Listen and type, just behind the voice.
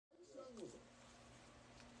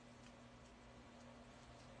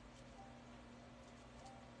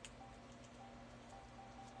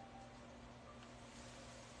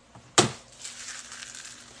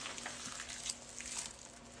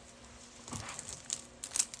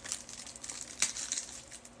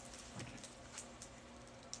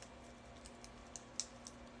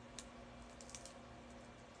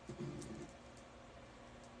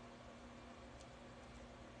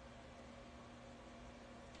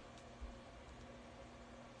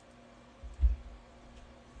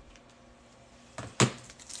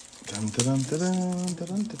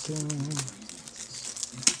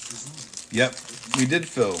Yep, we did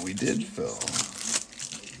fill. We did fill.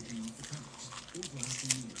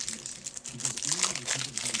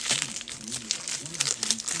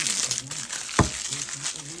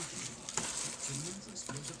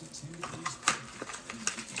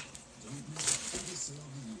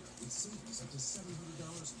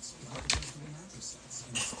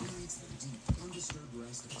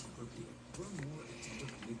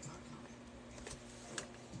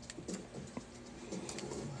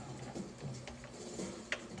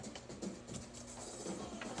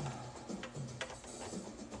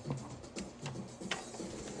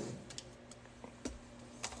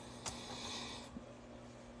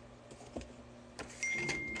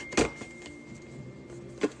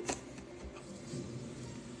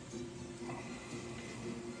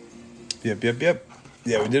 Yep.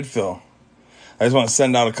 Yeah, we did fill. I just want to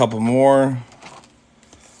send out a couple more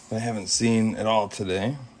that I haven't seen at all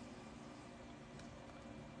today.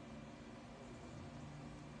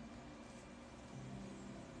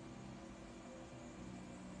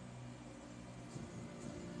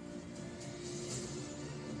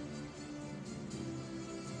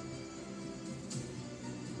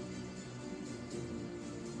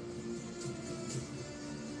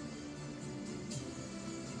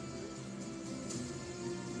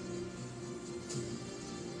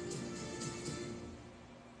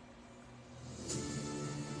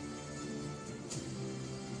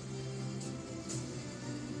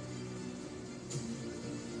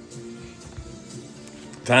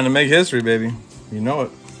 Time to make history, baby. You know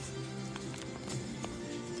it.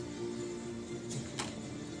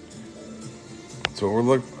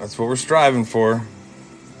 That's what we're striving for.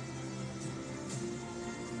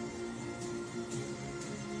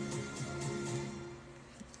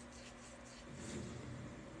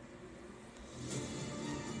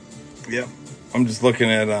 Yep. I'm just looking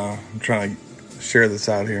at I'm trying to share this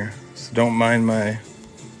out here. So don't mind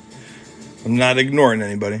I'm not ignoring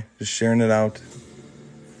anybody. Just sharing it out.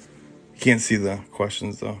 Can't see the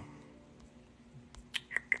questions though.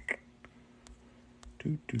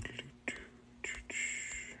 Let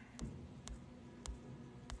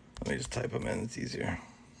me just type them in, it's easier.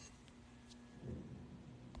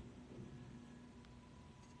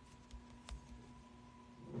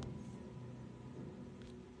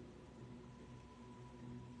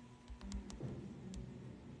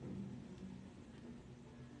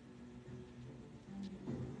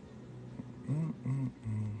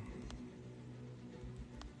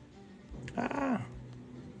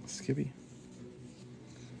 Skippy.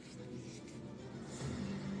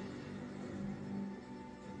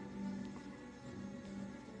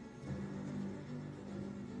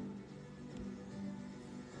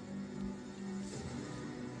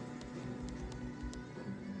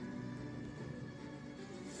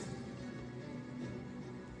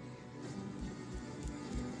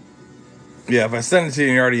 Yeah, if I send it to you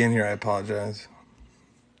and you're already in here, I apologize.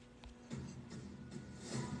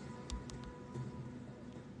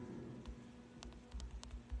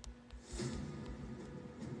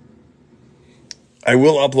 I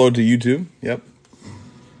will upload to YouTube. Yep.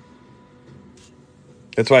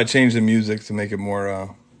 That's why I changed the music to make it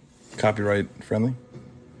more copyright friendly.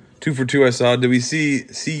 2 for 2 I saw. Did we see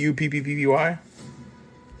CUPPPY?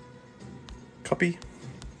 Copy.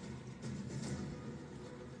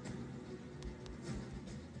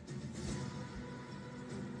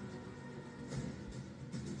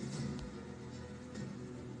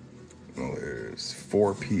 Oh, there's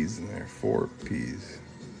 4 P's in there. 4 P's.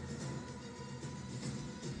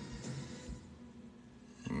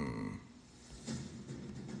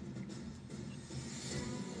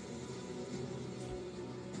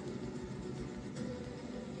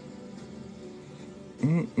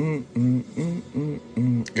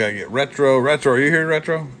 Gotta get retro. Retro, are you here,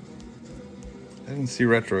 retro? I didn't see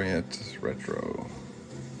retro yet. Retro.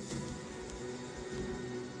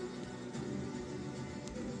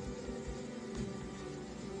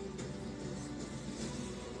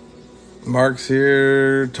 Mark's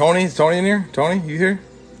here. Tony? Is Tony in here? Tony, you here?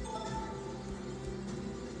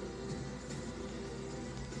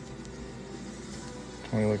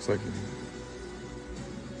 Tony looks like he's...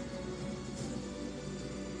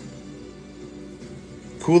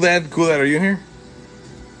 Cool Dad, are you in here?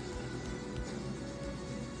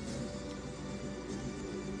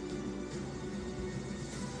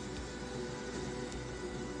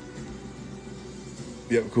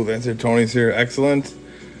 Yep, Cool Dad's here. Tony's here. Excellent.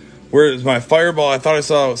 Where is my fireball? I thought I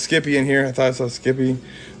saw Skippy in here. Skippy.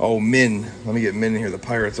 Oh, Min. Let me get Min in here, the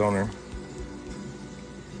Pirates owner.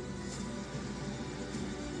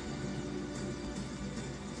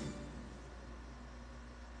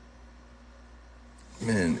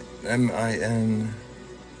 MINHWIN.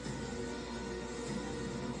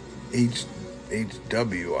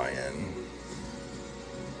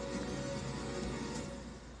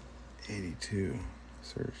 82.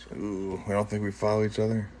 Search. Ooh, I don't think we follow each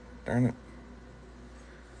other. Darn it.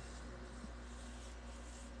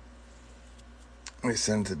 We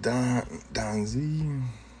send to Don Z.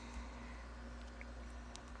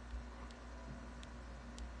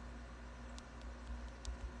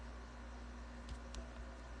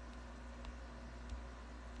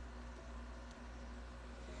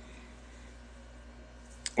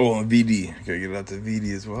 Oh, and VD. Gotta get it out to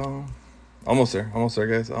VD as well. Almost there,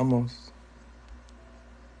 guys. Almost.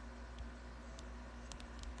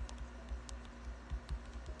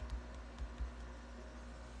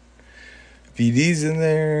 VD's in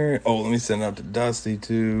there. Oh, let me send it out to Dusty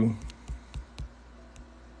too.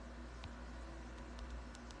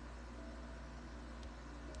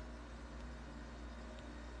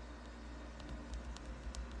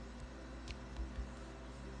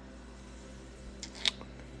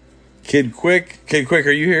 Kid Quick,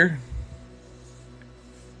 are you here?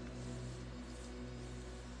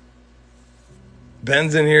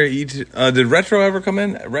 Ben's in here. Did Retro ever come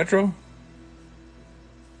in? Retro?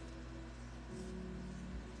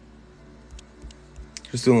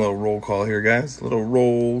 Just doing a little roll call here, guys. Little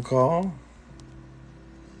roll call.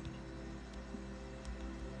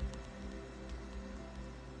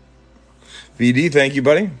 VD, thank you,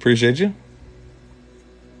 buddy. Appreciate you.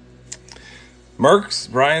 Merks,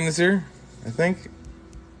 Brian is here, I think.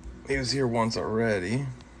 He was here once already.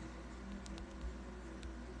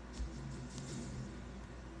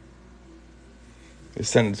 I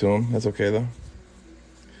sent it to him. That's okay, though.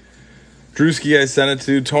 Drewski, I sent it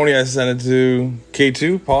to. Tony, I sent it to.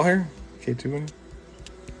 K2, Paul here. K2.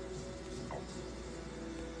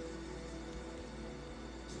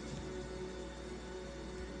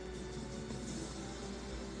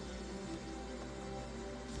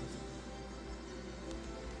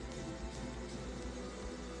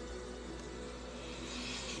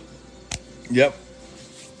 Yep.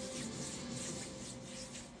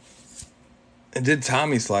 And did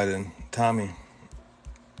Tommy slide in? Tommy.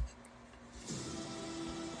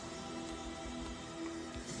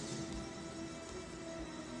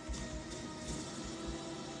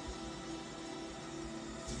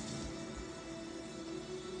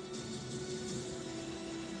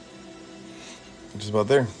 Just about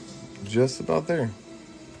there. Just about there.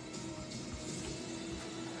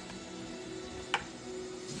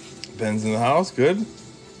 Ben's in the house. Good.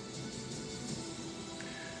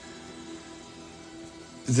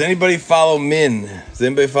 Does anybody follow Min? Does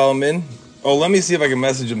anybody follow Min? Oh, let me see if I can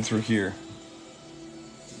message him through here.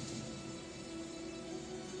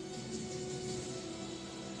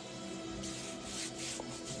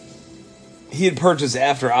 He had purchased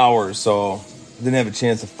after hours, so I didn't have a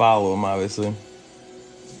chance to follow him, obviously.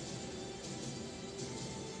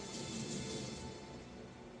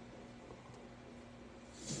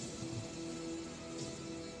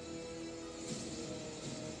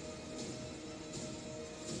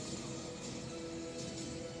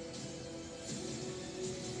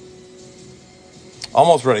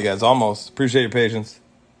 Almost ready, guys. Almost. Appreciate your patience.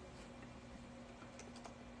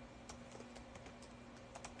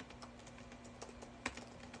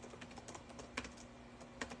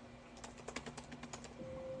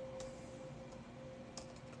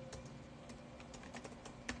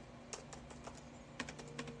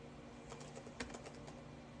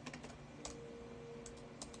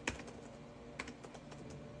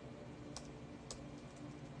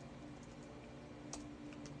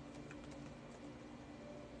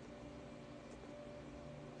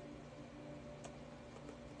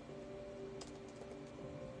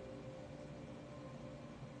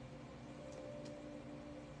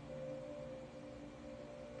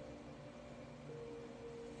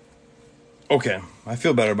 Okay, I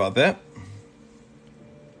feel better about that.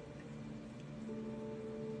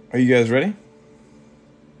 Are you guys ready?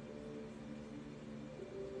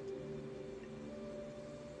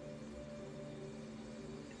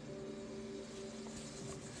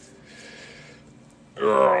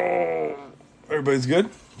 Everybody's good?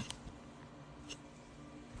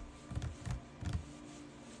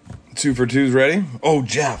 2 for 2's ready? Oh,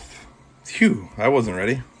 Jeff. Phew, I wasn't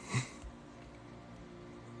ready.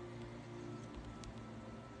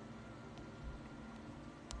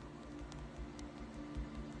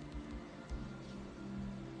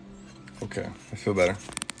 Okay, I feel better.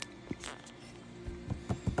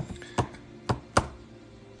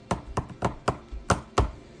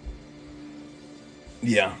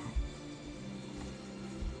 Yeah.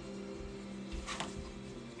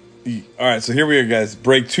 All right, so here we are, guys.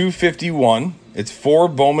 Break 251. It's 4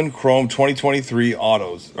 Bowman Chrome 2023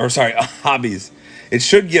 autos. Or, sorry, hobbies. It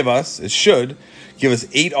should give us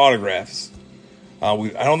 8 autographs. I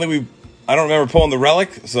don't remember pulling the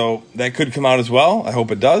relic, so that could come out as well. I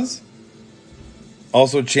hope it does.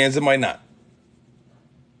 Also, a chance it might not.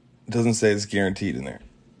 It doesn't say it's guaranteed in there.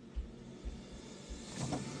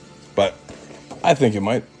 But I think it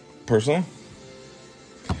might, personally.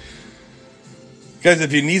 Guys,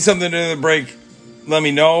 if you need something to the break, let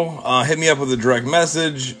me know. Hit me up with a direct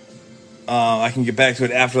message. I can get back to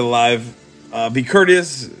it after the live. Be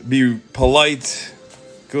courteous. Be polite.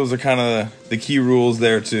 Those are kind of the key rules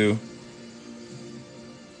there, too.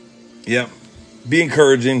 Yep. Be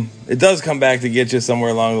encouraging. It does come back to get you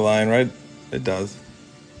somewhere along the line, right? It does.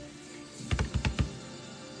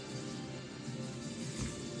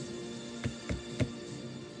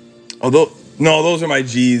 Although, no, those are my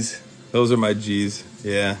G's. Those are my G's.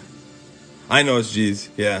 Yeah. I know it's G's.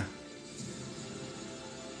 Yeah.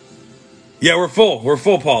 Yeah, we're full. We're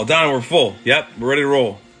full, Paul. Don, we're full. Yep. We're ready to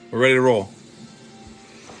roll. We're ready to roll.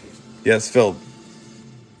 Yes, filled.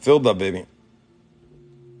 Filled up, baby.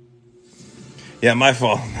 Yeah, my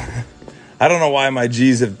fault. I don't know why my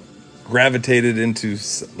G's have gravitated into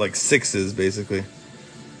like 6s, basically.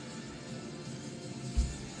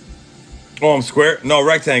 Oh, I'm square? No,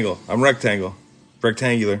 rectangle. I'm rectangle.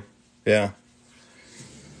 Rectangular. Yeah.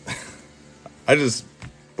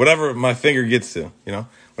 Whatever my finger gets to, you know?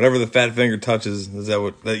 Whatever the fat finger touches, is that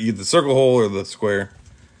what, either the circle hole or the square?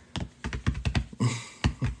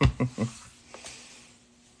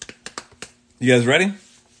 You guys ready?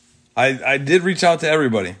 I did reach out to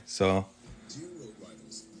everybody, so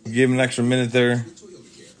give him an extra minute there.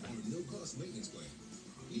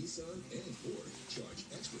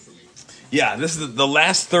 Yeah, this is the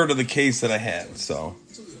last third of the case that I had, so.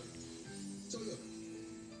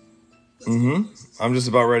 I'm just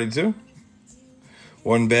about ready to.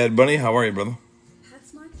 One Bad Bunny, how are you, brother?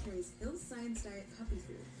 PetSmart carries Hill's Science Diet puppy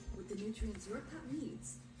food with the nutrients your pet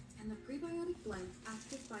needs and the prebiotic blend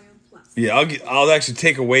Active Biome Plus. Yeah, I'll actually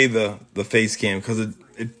take away the face cam because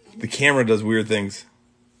the camera does weird things.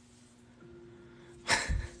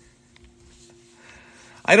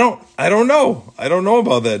 I don't know. I don't know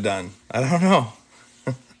about that, Don. I don't know.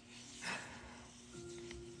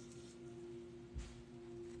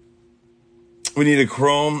 We need a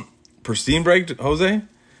chrome pristine break, Jose.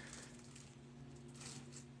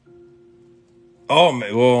 Oh,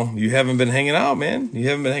 well, you haven't been hanging out, man. You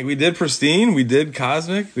haven't been. We did pristine. We did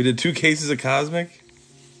cosmic. We did 2 cases of cosmic.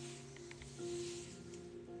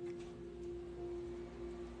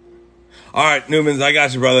 All right, Newmans, I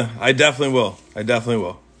got you, brother. I definitely will.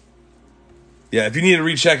 Yeah, if you need to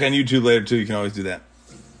recheck on YouTube later, too, you can always do that.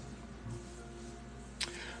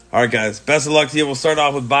 All right, guys. Best of luck to you. We'll start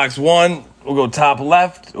off with box 1. We'll go top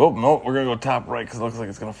left. Oh, no, we're going to go top right because it looks like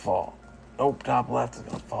it's going to fall. Nope, top left is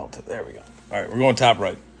going to fall. There we go. All right, we're going top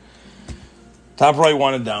right. Top right,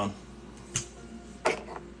 wanted down.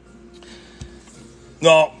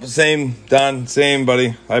 No, same, Don. Same,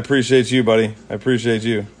 buddy. I appreciate you, buddy. I appreciate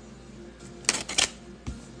you.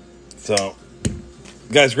 So,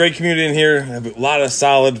 guys, great community in here. I have a lot of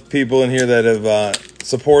solid people in here that have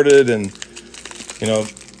supported and, you know,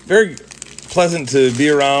 very pleasant to be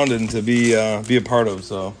around and to be a part of.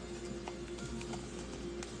 So,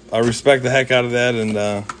 I respect the heck out of that, and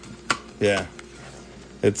yeah,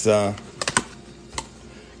 it's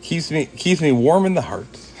keeps me warm in the heart.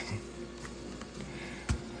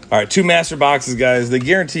 All right, 2 master boxes, guys. They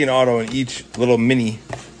guarantee an auto in each little mini.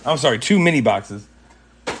 I'm sorry, 2 mini boxes,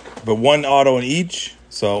 but 1 auto in each.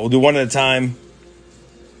 So we'll do 1 at a time.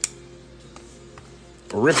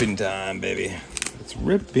 Ripping time, baby. It's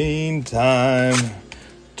ripping time.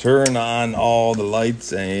 Turn on all the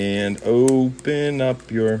lights and open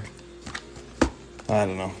up your... I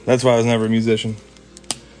don't know. That's why I was never a musician.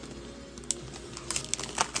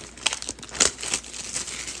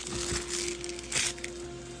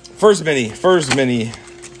 First mini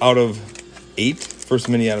out of 8. First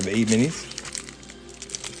mini out of 8 minis.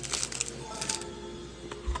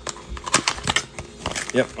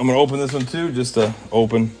 Yep, I'm going to open this one too, just to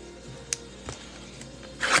open.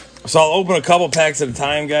 So I'll open a couple packs at a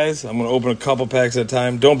time, guys. I'm going to open a couple packs at a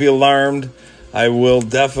time. Don't be alarmed. I will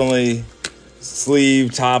definitely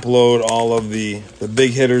sleeve, top load all of the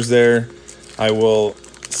big hitters there. I will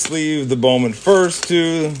sleeve the Bowman first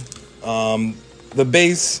too. The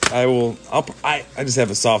base, I just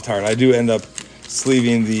have a soft heart. I do end up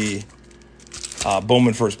sleeving the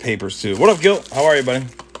Bowman first papers too. What up, Gil? How are you, buddy?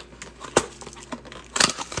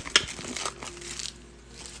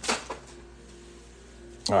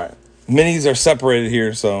 All right. Minis are separated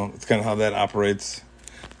here, so it's kind of how that operates.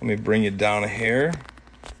 Let me bring it down a hair.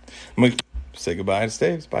 I'm going to say goodbye to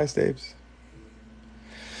Staves. Bye, Staves.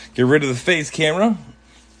 Get rid of the face camera.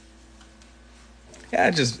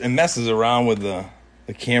 Yeah, it messes around with the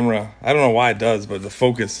camera. I don't know why it does, but the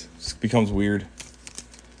focus just becomes weird.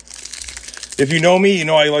 If you know me, you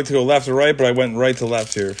know I like to go left to right, but I went right to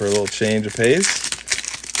left here for a little change of pace.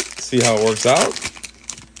 See how it works out.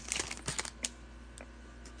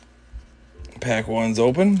 Pack one's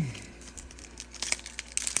open.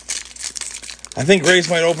 I think Grace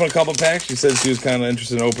might open a couple packs. She said she was kind of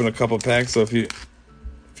interested in opening a couple packs, so if you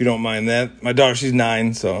don't mind that. My daughter, she's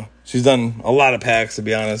 9, so she's done a lot of packs, to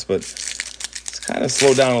be honest, but it's kind of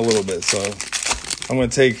slowed down a little bit, so I'm going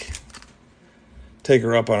to take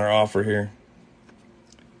her up on her offer here.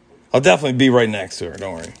 I'll definitely be right next to her,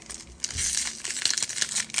 don't worry.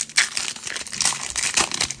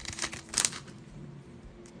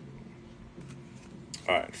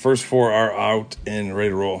 All right, first 4 are out and ready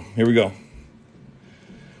to roll. Here we go.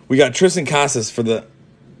 We got Tristan Casas for the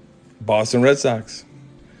Boston Red Sox.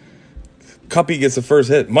 Cuppy gets the first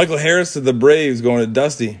hit. Michael Harris to the Braves, going to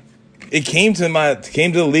Dusty. It came to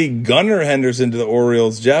the league. Gunnar Henderson to the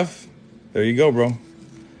Orioles. Jeff, there you go, bro.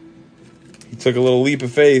 He took a little leap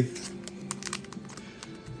of faith.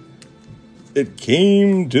 It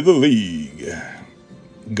came to the league.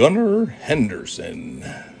 Gunnar Henderson.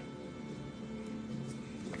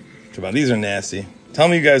 Come on, these are nasty. Tell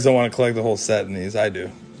me you guys don't want to collect the whole set in these. I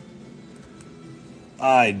do.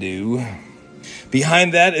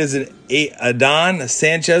 Behind that is an Adon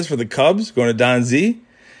Sanchez for the Cubs, going to Don Z.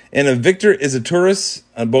 And a Victor Izaturis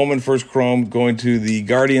on Bowman first chrome, going to the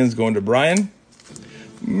Guardians, going to Brian.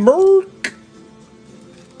 Merk.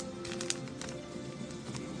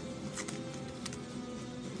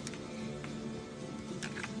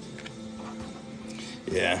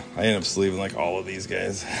 Yeah, I end up sleeving like all of these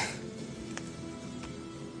guys.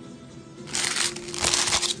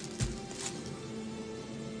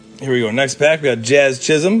 Here we go. Next pack, we got Jazz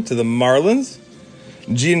Chisholm to the Marlins.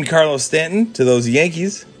 Giancarlo Stanton to those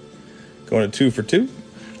Yankees. Going to 2 for 2.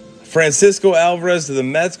 Francisco Alvarez to the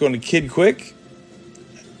Mets. Going to Kid Quick.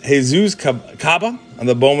 Jesus Caba on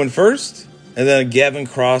the Bowman first. And then Gavin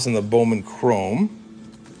Cross on the Bowman Chrome.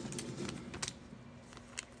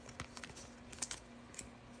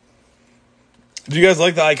 Do you guys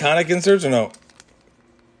like the iconic inserts or no?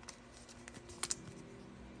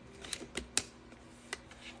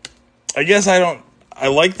 I guess I don't. I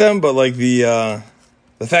like them, but like the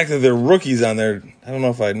fact that they're rookies on there, I don't know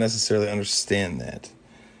if I necessarily understand that.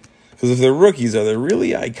 Because if they're rookies, are they really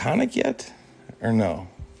iconic yet, or no?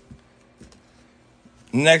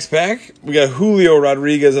 Next pack, we got Julio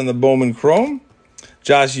Rodriguez on the Bowman Chrome,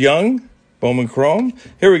 Josh Young, Bowman Chrome.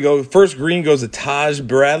 Here we go. First green goes to Taj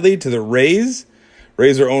Bradley to the Rays.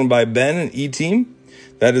 Rays are owned by Ben and E-Team.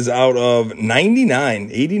 That is out of 99.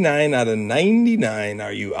 89 out of 99.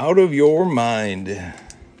 Are you out of your mind?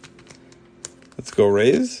 Let's go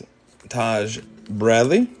Rays. Taj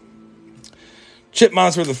Bradley. Chip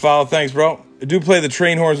Monster with the follow. Thanks, bro. I do play the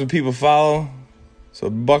train horns when people follow. So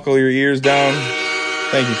buckle your ears down.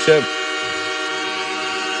 Thank you, Chip.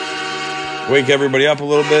 Wake everybody up a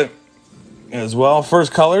little bit as well.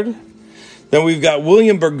 First colored. Then we've got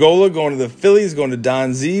William Bergola going to the Phillies, going to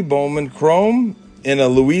Don Z, Bowman Chrome, and a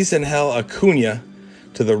Luis Angel Acuna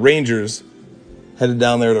to the Rangers. Headed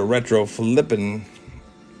down there to Retro Flippin'.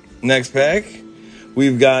 Next pack,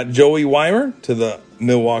 we've got Joey Weimer to the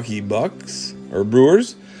Milwaukee Bucks, or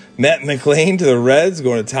Brewers. Matt McLean to the Reds,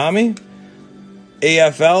 going to Tommy.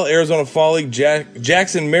 AFL, Arizona Fall League,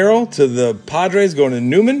 Jackson Merrill to the Padres, going to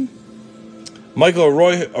Newman. Michael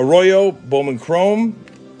Arroyo, Bowman Chrome.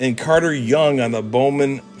 And Carter Young on the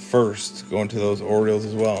Bowman first, going to those Orioles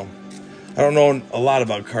as well. I don't know a lot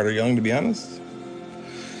about Carter Young, to be honest.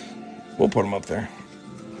 We'll put him up there.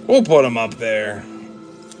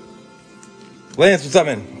 Lance, what's up,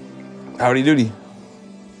 man? Howdy doody.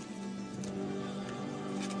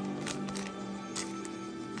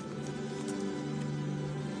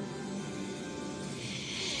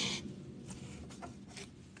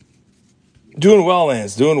 Doing well,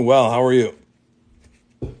 Lance. Doing well. How are you?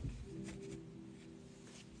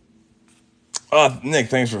 Nick,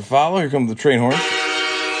 thanks for follow. Here comes the train horn.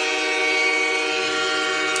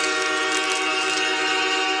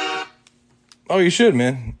 Oh, you should,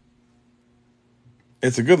 man.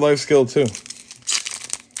 It's a good life skill, too.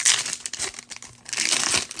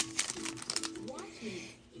 Watch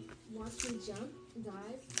me jump,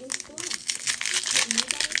 dive, and splash.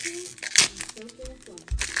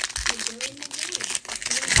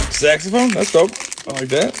 Saxophone? That's dope. I like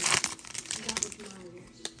that.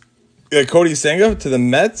 Yeah, Cody Senga to the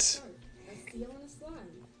Mets.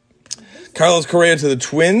 Carlos Correa to the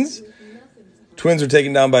Twins. Twins are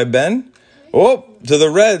taken down by Ben. Oh, to the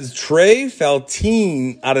Reds, Trey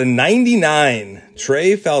Faltine out of 99.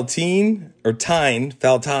 Trey Faltine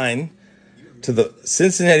to the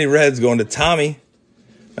Cincinnati Reds, going to Tommy.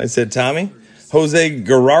 I said Tommy. Jose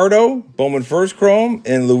Gerardo, Bowman first chrome,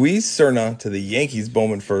 and Luis Serna to the Yankees,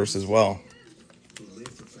 Bowman first as well.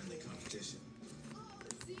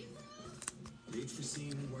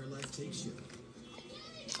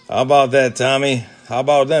 How about that, Tommy? How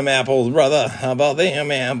about them apples, brother? How about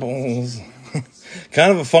them apples?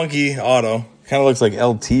 Kind of a funky auto. Kind of looks like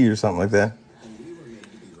LT or something like that.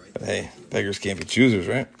 But hey, beggars can't be choosers,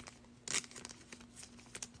 right?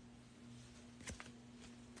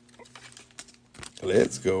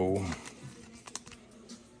 Let's go.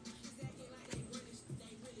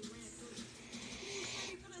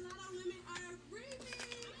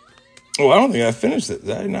 Oh, I don't think I finished it.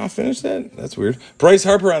 Did I not finish that? That's weird. Bryce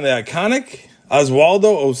Harper on the iconic. Oswaldo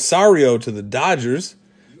Osario to the Dodgers.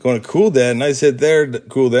 Going to Cool Dad. Nice hit there,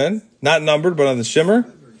 Cool Dad. Not numbered, but on the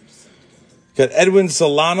shimmer. Got Edwin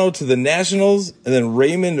Solano to the Nationals. And then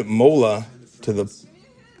Raymond Mola to the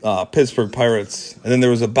Pittsburgh Pirates. And then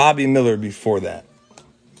there was a Bobby Miller before that.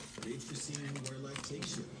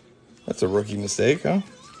 That's a rookie mistake, huh?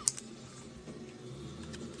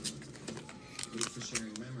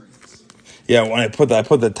 Yeah, when I put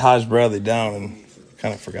the Taj Bradley down and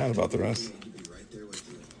kind of forgot about the rest.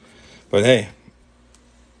 But hey,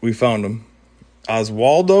 we found him.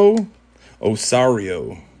 Oswaldo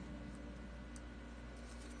Osario.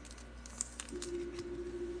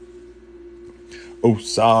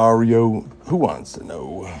 Osario. Who wants to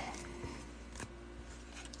know?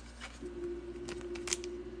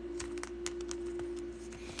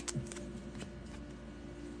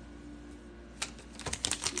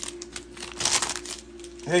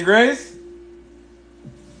 Hey, Grace.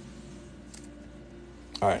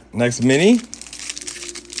 All right, next mini.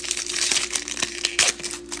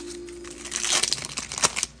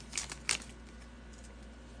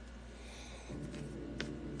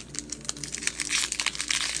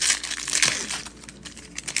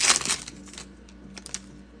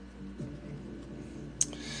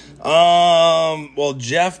 Well,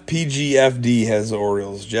 Jeff PGFD has the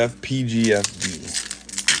Orioles. Jeff PGFD.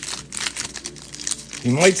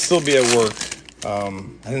 He might still be at work. I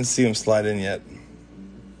didn't see him slide in yet.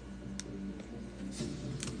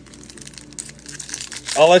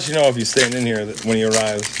 I'll let you know if he's staying in here when he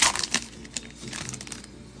arrives.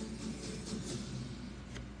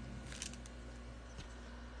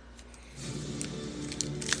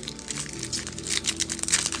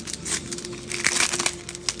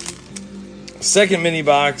 Second mini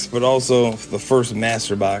box, but also the first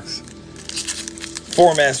master box.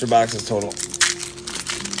 4 master boxes total.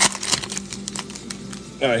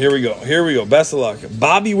 All right, here we go. Here we go. Best of luck.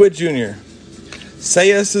 Bobby Witt Jr.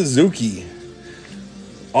 Seiya Suzuki.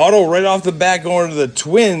 Auto right off the bat going to the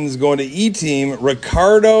Twins, going to E-Team.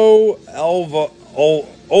 Ricardo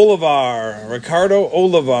Olivar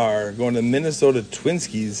going to Minnesota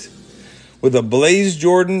Twinskies with a Blaze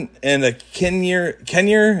Jordan and a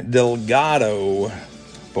Kenyer Delgado.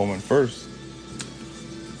 Bowman first.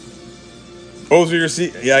 Those are your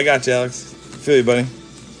seat. Yeah, I got you, Alex. Feel you, buddy.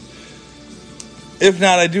 If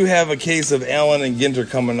not, I do have a case of Allen and Ginter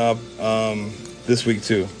coming up this week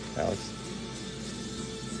too, Alex.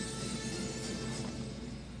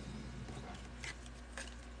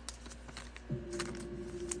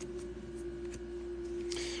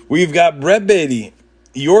 We've got Brett Beatty,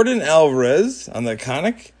 Yordan Alvarez on the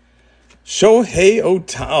iconic, Shohei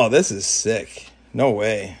Ohtani. Oh, this is sick. No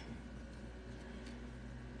way.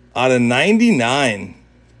 Out of 99.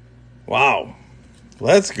 Wow.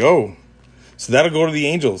 Let's go. So that'll go to the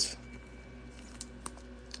Angels.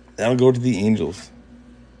 That'll go to the Angels.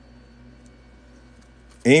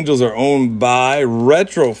 Angels are owned by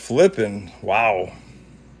Retro Flippin'. Wow.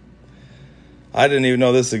 I didn't even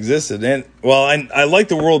know this existed. And well, I like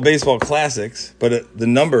the World Baseball Classics, but the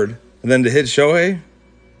numbered, and then to hit Shohei,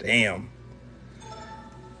 damn.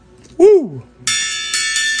 Woo!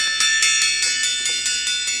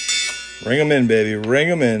 Ring them in, baby. Ring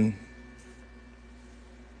them in.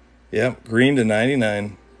 Yep, green to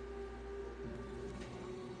 99.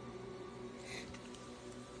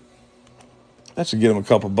 That should get him a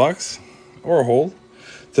couple bucks or a hold.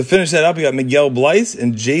 To finish that up, you got Miguel Bleis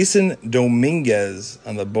and Jason Dominguez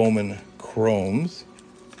on the Bowman Chromes.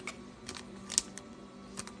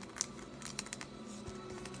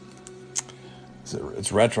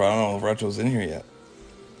 It's retro. I don't know if retro's in here yet.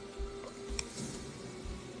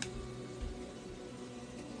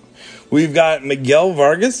 We've got Miguel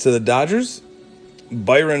Vargas to the Dodgers.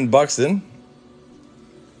 Byron Buxton.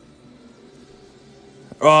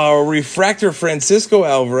 Refractor Francisco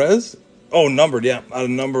Alvarez. Oh, numbered, yeah. Out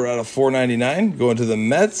of 499. Going to the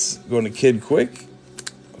Mets. Going to Kid Quick.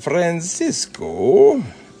 Francisco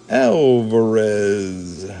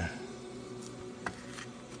Alvarez.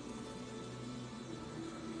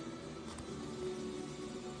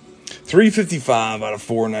 $355 out of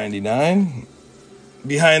 499.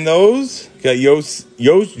 Behind those, got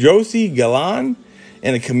Yossi Galan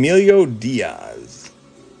and a Camilo Diaz.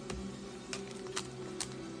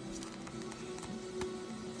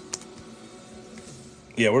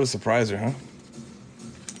 Yeah, what a surpriser, huh?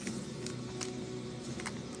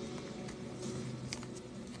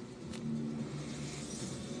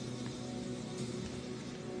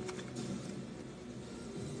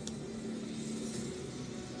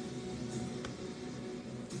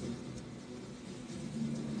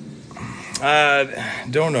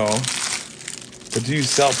 Don't know. But do you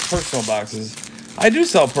sell personal boxes? I do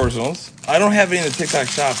sell personals. I don't have any in the TikTok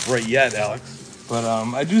shop right yet, Alex. But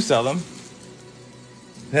I do sell them.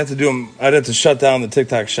 I'd have to do them. I'd have to shut down the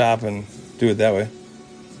TikTok shop and do it that way.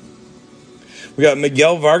 We got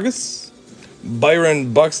Miguel Vargas,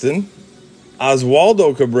 Byron Buxton,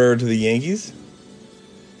 Oswaldo Cabrera to the Yankees,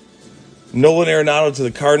 Nolan Arenado to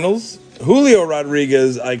the Cardinals, Julio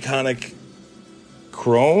Rodriguez, iconic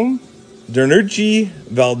Chrome, Dernucci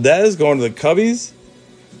Valdez going to the Cubbies,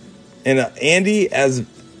 and Andy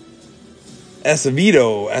Acevedo.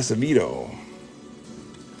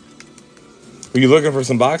 Were you looking for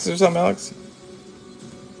some boxes or something, Alex?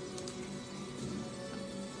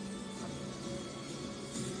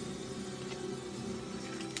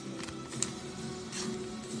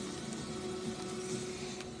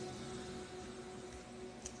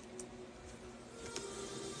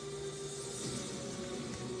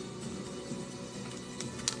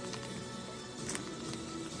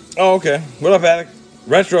 Oh, okay. What up, Attic?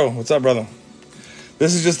 Retro, what's up, brother?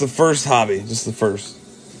 This is just the first hobby, just the first.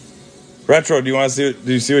 Retro, do you want to see it?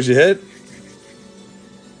 Do you see what you hit?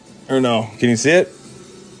 Or no? Can you see it?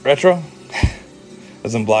 Retro?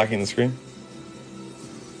 As I'm blocking the screen.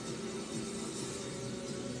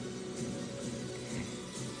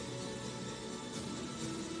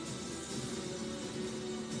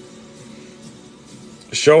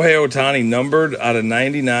 Shohei Ohtani numbered out of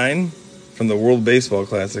 99 from the World Baseball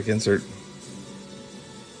Classic insert.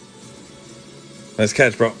 Nice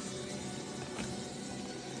catch, bro.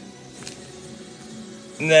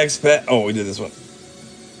 Next pet. Oh, we did this one.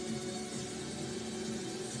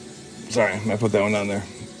 Sorry, I put that one on there.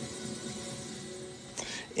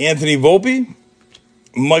 Anthony Volpe,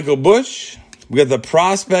 Michael Bush. We got the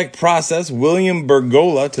prospect process. William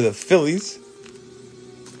Bergola to the Phillies.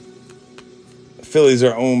 The Phillies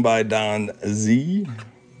are owned by Don Z.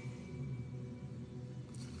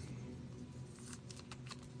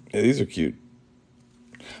 Yeah, these are cute.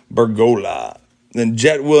 Bergola. Then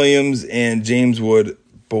Jet Williams and James Wood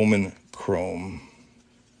Bowman Chrome.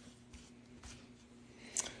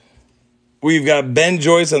 We've got Ben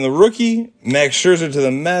Joyce on the rookie, Max Scherzer to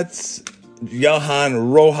the Mets,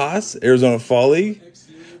 Johan Rojas, Arizona Fall League,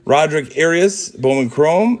 Roderick Arias, Bowman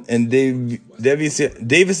Chrome, and Davison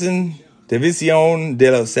de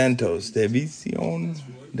los Santos. Davison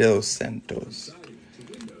de los Santos.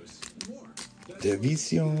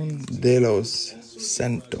 Davison de los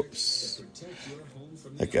Santos.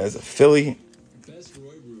 That guy's a Philly.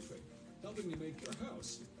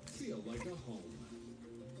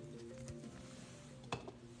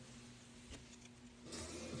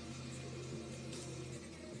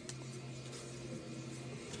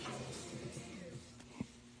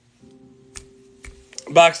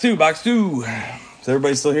 Box two. Is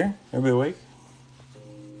everybody still here? Everybody awake?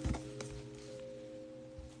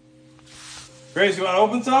 Grace, you want to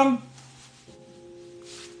open some?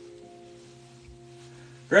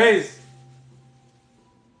 Grace.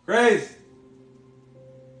 Grace.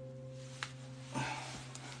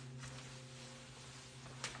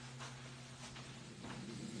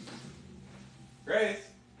 Grace.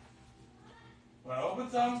 Want to open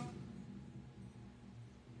some?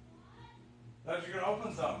 Thought you were going to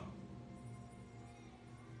open some.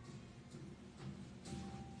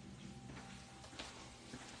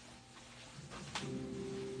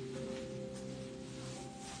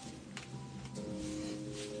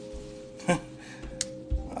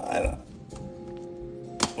 I don't.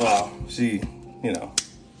 Well, she,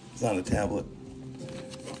 it's on a tablet.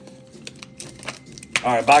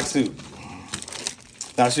 All right, box two.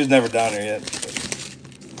 Now, she was never down here yet.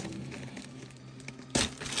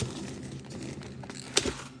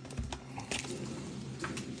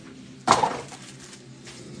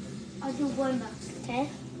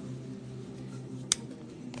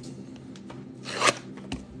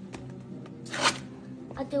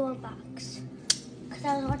 I'll do one box. Because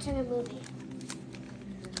I was watching a movie.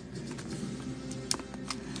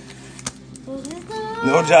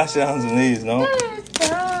 No Josh Downs in these, no. Alright,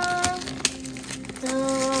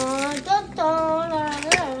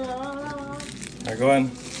 go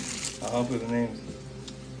ahead. I'll help with the names.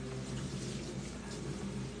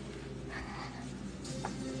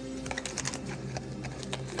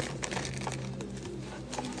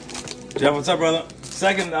 Jeff, what's up, brother?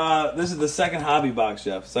 This is the second hobby box,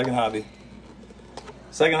 Jeff. Second hobby,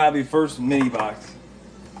 first mini box.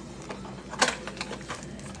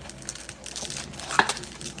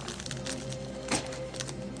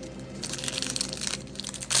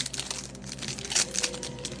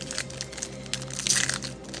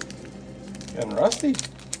 Getting rusty.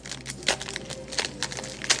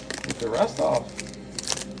 Get the rust off.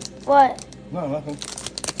 What? No, nothing.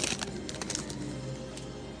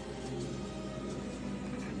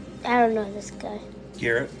 I don't know this guy.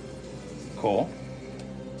 Garrett Cole.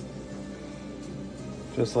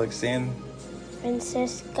 Just like San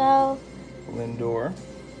Francisco. Lindor.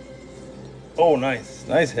 Oh, nice.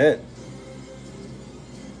 Nice hit.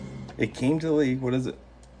 It came to the league. What is it?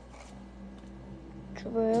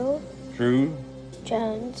 Drew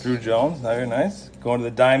Jones. Drew Jones. Very nice. Going to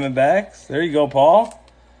the Diamondbacks. There you go, Paul.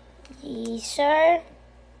 Yes, sir.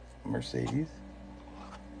 Mercedes.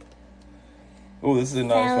 Oh, this is a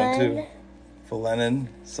nice one, too. Philenin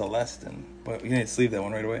Celestin. But you need to sleeve that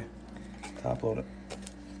one right away. Top load it.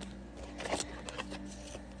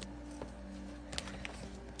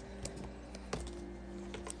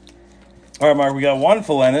 All right, Mark, we got one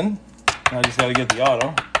Philenin. I just got to get the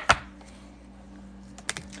auto.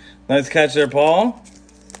 Nice catch there, Paul.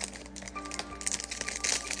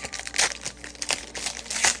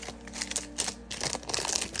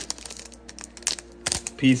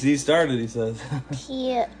 PC started, he says.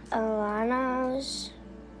 Alanos.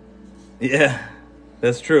 Yeah,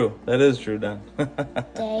 that's true. That is true, Don.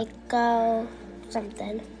 Dago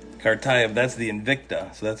something. Cartaya, that's the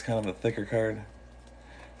Invicta, so that's kind of a thicker card.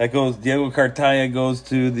 That goes, Diego Cartaya goes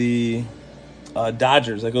to the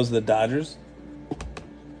Dodgers. That goes to the Dodgers.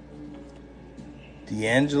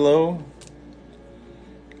 D'Angelo.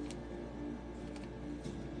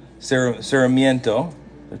 Sarmiento.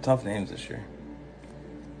 They're tough names this year.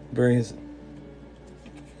 Barry's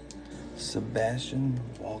Sebastian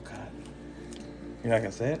Walcott. You're not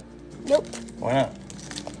going to say it? Nope. Why not?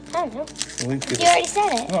 I don't know. You already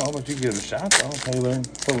said it. No, but you give it a shot, though. That's how you learn.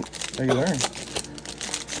 That's how you learn.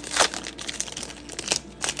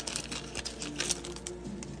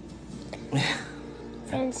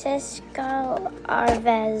 Francisco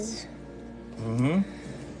Arvez. Mm-hmm.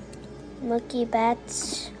 Mookie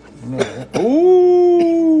Betts.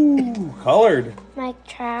 Ooh, colored. Mike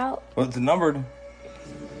Trout. What's it numbered?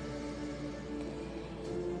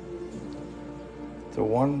 To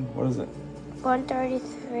one, what is it?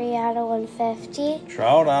 133 out of 150.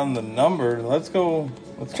 Trout on the number. Let's go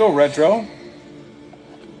retro.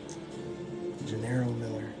 Gennaro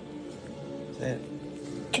Miller. Say it.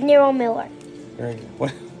 Gennaro Miller. Very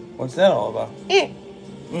good. What's that all about?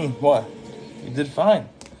 What? You did fine.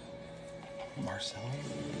 Marcelo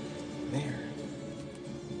Mayer.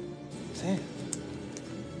 Say it.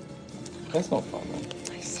 That's no fun, man.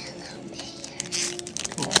 Marcelo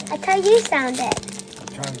Mayer. That's how you sound it. I'm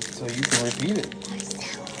trying so you can repeat it.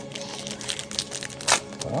 Marcelo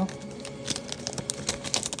Mayer. Well.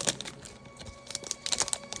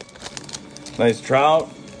 Nice Trout.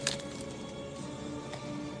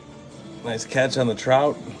 Nice catch on the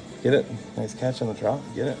Trout. Get it? Nice catch on the Trout.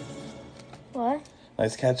 Get it? What?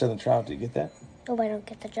 Nice catch on the Trout. Do you get that? Oh, I don't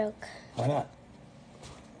get the joke. Why not?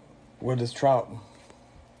 What is Trout?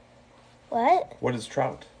 What? What is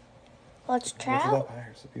Trout? What's Lift it trout? up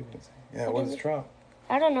higher so people can see. Yeah, what is Trout?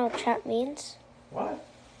 I don't know what trout means. What?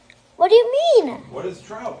 What do you mean? What is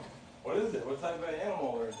Trout? What is it? What type of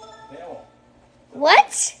animal or mammal? What?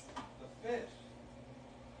 It's a fish.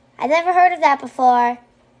 I've never heard of that before.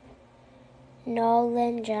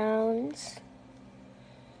 Nolan Jones.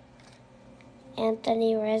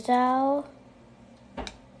 Anthony Rizzo.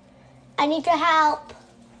 I need your help.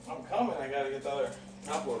 I'm coming. I gotta get the other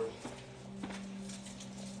top loaders.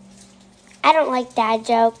 I don't like dad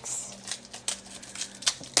jokes.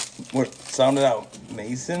 What? Sound it out.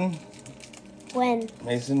 Mason. When?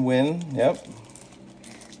 Win. Yep.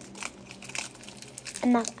 I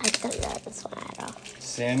don't know this one at all.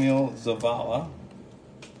 Samuel Zavala.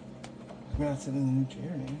 We're not sitting in the new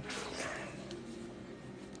chair, man.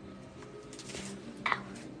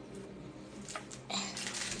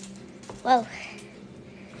 Whoa.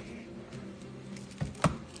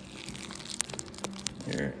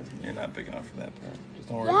 Here, You're not big enough for that part. Just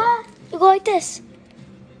don't worry Yeah, about you go like this. it.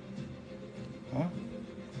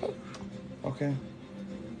 Huh? Okay.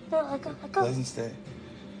 No, let go. It doesn't stay.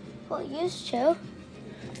 Well, it used to.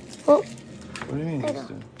 Well, What do you mean There used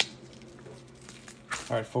you to?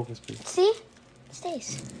 All right, focus, please. see? It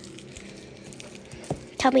stays.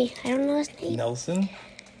 Tell me, I don't know his name. Nelson.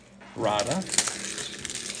 Rada.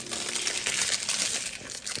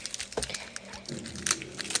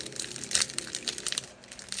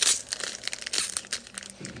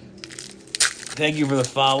 Thank you for the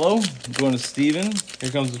follow. I'm going to Steven. Here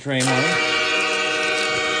comes the train home.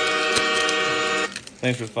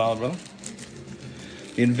 Thanks for the follow, brother.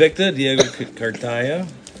 The Invicta, Diego Cartaya.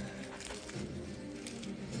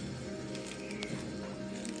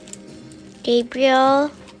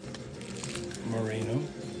 Gabriel Moreno.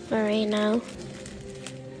 Moreno.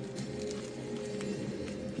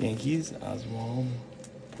 Yankees, Oswald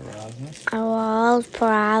Peraza. Oswald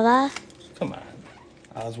Peraza. Come on.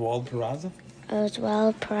 Oswald Peraza?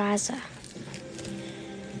 Oswald Peraza.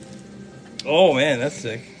 Oh, man, that's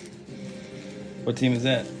sick. What team is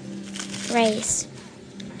that? Race.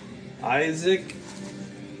 Isaac.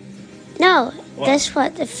 No, What? that's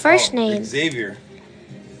what the first Oh, name. Xavier.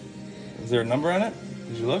 Is there a number on it?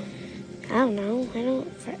 Did you look? I don't know.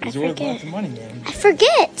 I It's worth lots forget. of money, man. I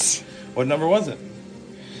forget. What number was it?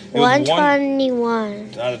 It was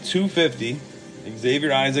 121. out of 250.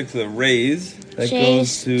 Xavier Isaac to the Rays. That goes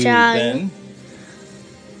Chase to John. Ben.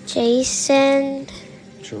 Jason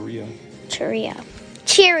Cheerio.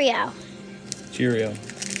 Cheerio.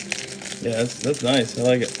 Yeah, that's nice. I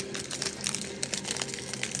like it.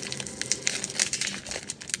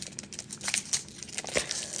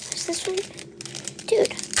 What's this one?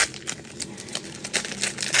 Dude.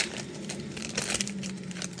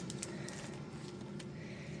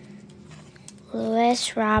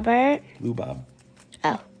 Louis Robert. Lou Bob.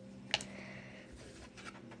 Oh.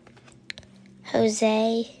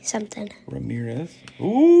 Jose something. Ramirez.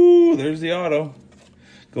 Ooh, there's the auto.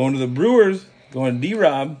 Going to the Brewers. Going to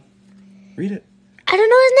D-Rob. Read it. I don't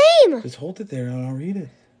know his name. Just hold it there and I'll read it.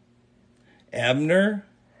 Abner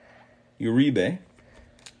Uribe.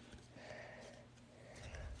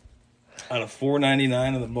 Out of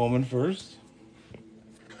 499 of the Bowman first.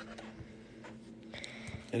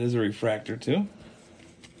 It is a refractor too.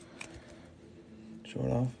 Short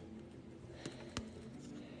off.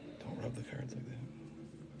 Don't rub the cards like that.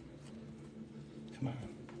 Come on.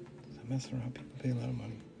 Stop messing around. People pay a lot of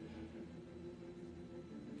money.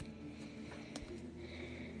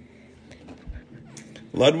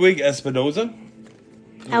 Ludwig Espinoza.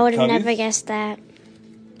 I would have Cubbies. never guessed that.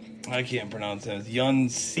 I can't pronounce that. It's Yun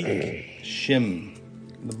Sik Shim.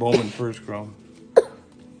 The Bowman first chrome.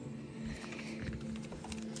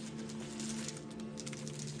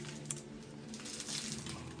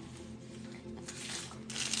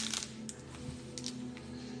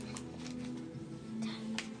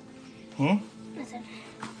 Listen.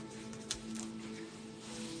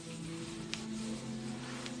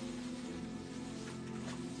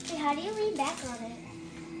 Hey, how do you lean back on it?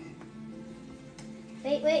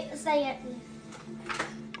 Wait, let's not yet.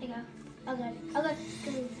 There you go. Oh, good.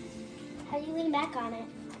 Good. How do you lean back on it?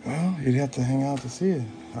 Well, you'd have to hang out to see it.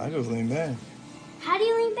 I just lean back. How do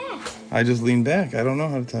you lean back? I just lean back. I don't know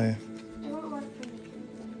how to tell you. It won't work for me.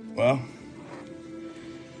 Well.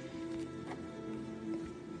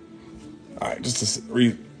 All right, just to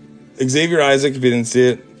read. Xavier Isaac, if you didn't see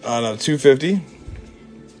it, on a 250.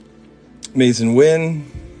 Mason Wynn.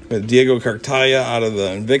 With Diego Cartaya out of the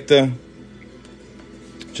Invicta.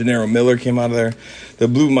 Gennaro Miller came out of there. The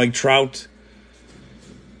blue Mike Trout.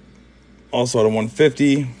 Also at a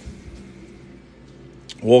 150.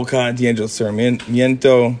 Wolcott, D'Angelo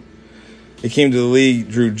Sarmiento. It came to the league.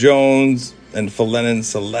 Drew Jones and Felenin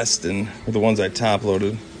Celestin were the ones I top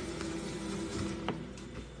loaded.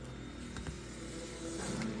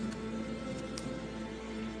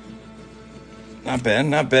 Not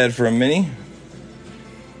bad for a mini.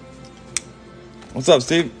 What's up,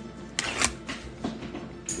 Steve?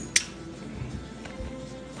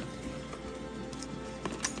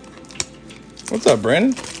 What's up,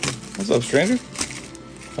 Brandon? What's up, stranger?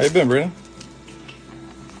 How you been, Brandon?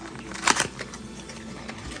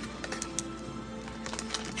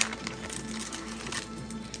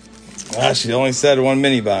 She only said one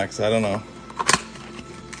mini box. I don't know.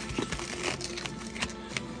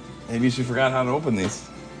 Maybe she forgot how to open these.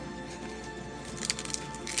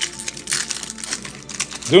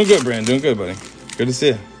 Doing good, Brandon. Doing good, buddy. Good to see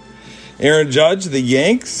you. Aaron Judge, the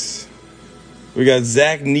Yanks. We got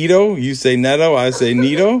Zach Neto. You say Neto. I say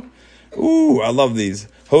Neto. Ooh, I love these.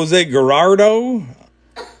 Jose Gerardo.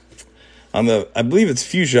 On the, I believe it's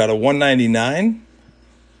fuchsia out of 199.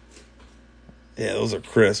 Yeah, those are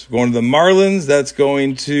crisp. Going to the Marlins, that's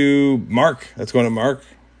going to Mark. That's going to Mark.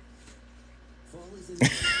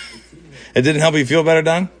 It didn't help you feel better,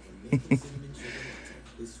 Don?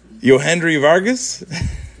 Yohendry Vargas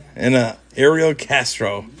and Ariel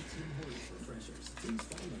Castro.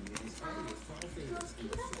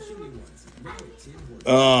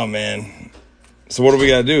 Oh, man. So what do we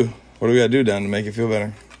got to do? What do we got to do, Don, to make you feel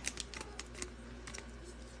better?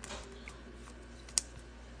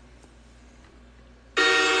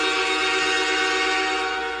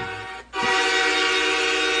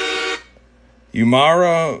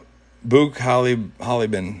 Umara Book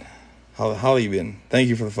Hollybin. Thank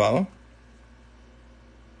you for the follow.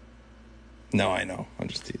 No, I know. I'm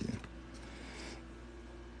just teasing.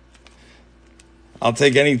 I'll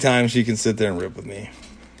take any time she can sit there and rip with me.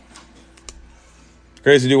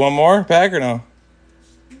 Grace, you do one more pack or no?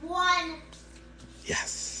 One.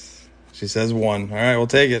 Yes. She says one. All right, we'll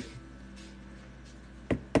take it.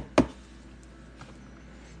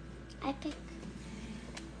 I pick.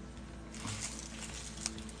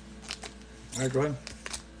 All right, go ahead.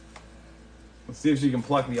 Let's see if she can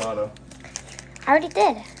pluck the auto. I already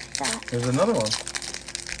did. So, There's another one.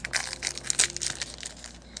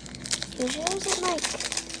 usually I'm like,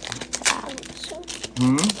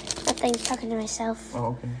 nothing, talking to myself. Oh,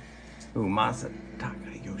 okay. Ooh,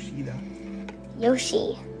 Masataka Yoshida.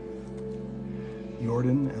 Yoshi.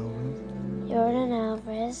 Jordan Alvarez. Jordan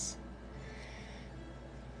Alvarez.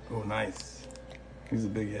 Oh, nice. He's a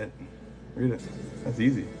big hit. Read it. That's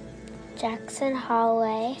easy. Jackson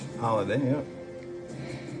Holloway. Holiday, yep.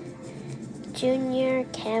 Junior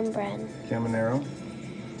Cameron. Caminero.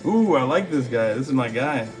 Ooh, I like this guy. This is my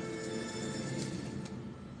guy.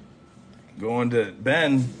 Going to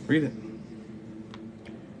Ben. Read it.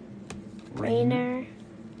 Rainer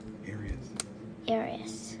Arias.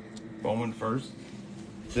 Arias. Bowman first.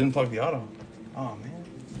 Didn't pluck the auto. Oh, man.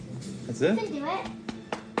 That's You it? can do it.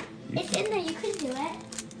 It's in there. You can do it.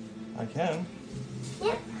 I can.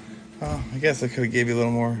 Yep. Oh, I guess I could have gave you a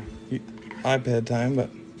little more iPad time, but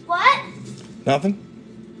What? nothing.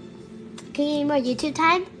 Can you need more YouTube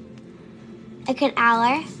time? Like an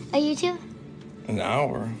hour of YouTube? An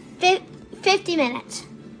hour. 50 minutes.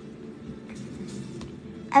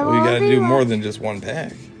 Well, you got to do more than just one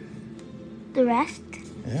pack. The rest?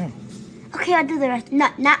 Yeah. Okay, I'll do the rest.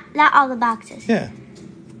 Not all the boxes. Yeah.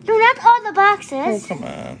 No, not all the Oh, boxes. come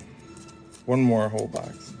on. One more whole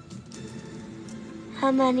box. How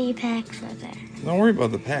many packs are there? Don't worry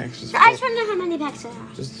about the packs. Just, I just want to know how many packs there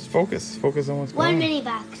are. just focus. Focus on what's going One on. mini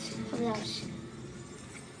box of those.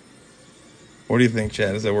 What do you think,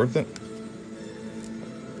 Chad? Is that worth it?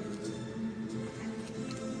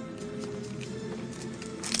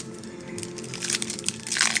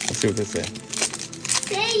 Let's see what they say.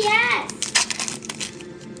 Say yes.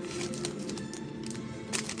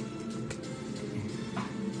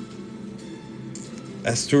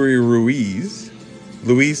 Asturi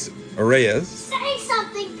Luis Reyes. Say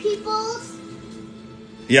something, peoples.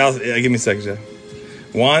 Yeah, give me a second, Jeff.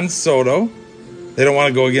 Juan Soto. They don't want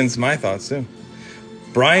to go against my thoughts, too.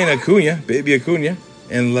 Brian Acuna, Baby Acuna,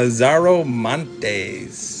 and Lazaro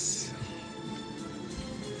Montes.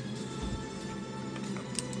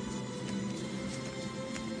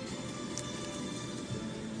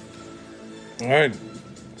 All right,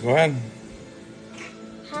 go ahead.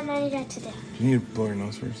 How many did I to do? You need to blow your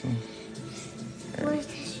nose first, though. Where's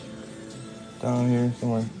this? Down here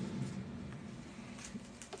somewhere.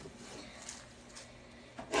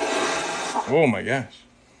 Oh my gosh.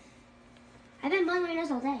 I've been blowing my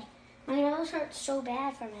nose all day. My nose hurts so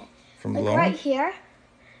bad from it. From Like blowing? right here,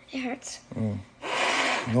 it hurts. Oh.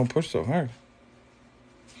 Don't push so hard.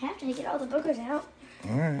 I have to get all the boogers out.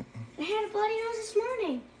 All right. I had a bloody nose this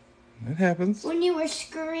morning. It happens. When you were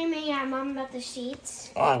screaming at Mom about the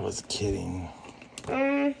sheets. Oh, I was kidding.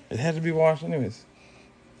 It had to be washed anyways.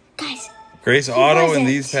 Guys. Grace He Auto wasn't. and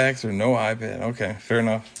these packs are no iPad. Okay, fair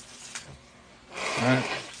enough. All right.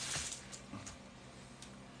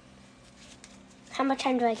 How much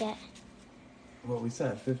time do I get? Well, we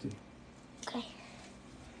said 50. Okay.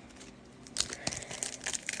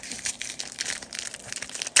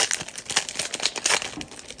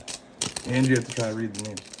 And you have to try to read the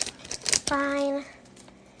names. Fine.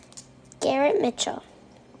 Garrett Mitchell.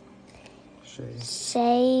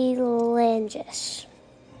 Shay Langis.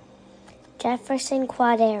 Jefferson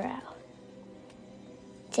Quadero.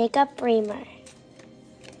 Jacob Bremer.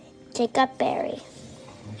 Jacob Berry.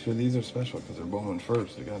 Make sure these are special because they're Bowman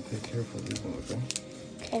first. You gotta take care of these ones,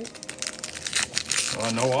 okay? Okay. Oh,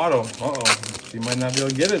 no auto. Uh-oh. She might not be able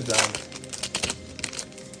to get it done.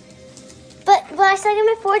 but I still got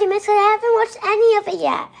my 40 minutes because I haven't watched any of it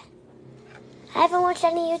yet. I haven't watched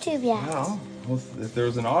any YouTube yet. Wow. Well, if there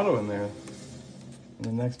was an auto in there, in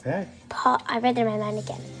the next pack. Paul, I read in my mind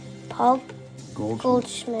again. Paul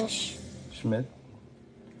Goldschmidt. Schmidt.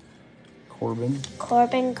 Corbin.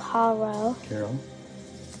 Carlo. Carroll.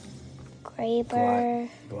 Gleiber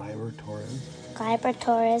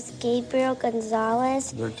Torres. Gabriel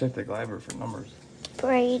Gonzalez. Better check the Gleiber for numbers.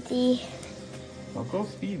 Brady. Don't go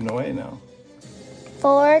speed. No way now.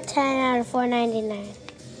 410 out of 499.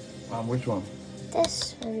 Which one?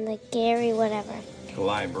 This one, the Gary whatever.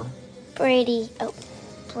 Gleiber. Brady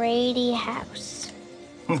House.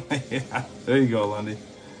 Yeah, there you go, Lundy.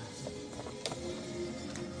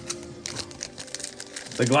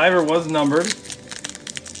 The Gleiber was numbered.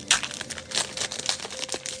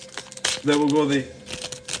 That will go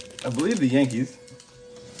I believe the Yankees.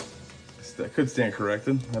 That could stand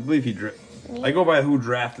corrected. I believe I go by who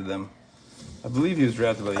drafted them. I believe he was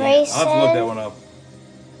drafted by the Yankees. I'll have to look that one up.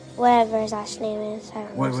 Whatever his last name is. I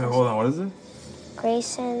don't know. Wait, hold on. What is it?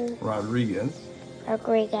 Grayson Rodriguez.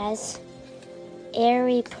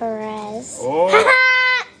 Ari Perez. Oh!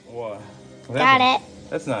 What? Got it.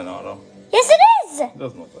 That's not an auto. Yes, it is! It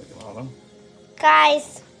doesn't look like an auto.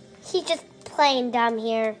 Guys, he's just playing dumb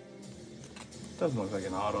here. It doesn't look like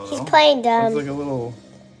an auto, He's though. playing dumb. It's like a little...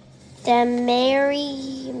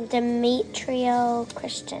 Demetrio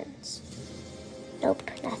Christians. Nope,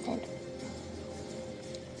 nothing.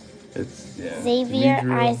 It's, yeah. Xavier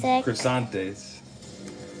Demetrio Isaac. Crisantes.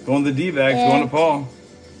 Going to the D-backs, going to Paul.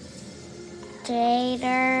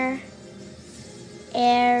 Jader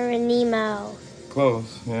Arenimo.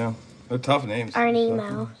 Close, yeah. They're tough names.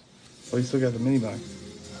 Arnemo. Oh, you still got the mini box.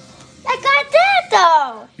 I got that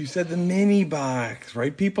though! You said the mini box,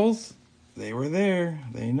 right, peoples? They were there.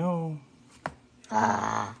 They know.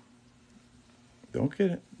 Don't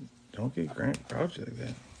get Grant Crouchy like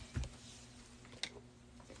that.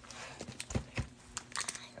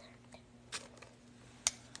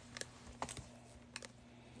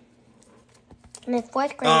 I'm in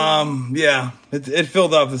 4th grade. Yeah. It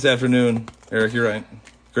filled up this afternoon. Eric, you're right.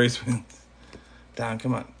 Grace wins. Don,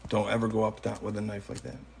 come on. Don't ever go up with a knife like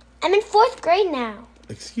that. I'm in 4th grade now.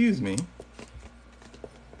 Excuse me.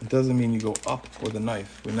 It doesn't mean you go up with a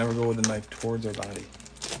knife. We never go with a knife towards our body.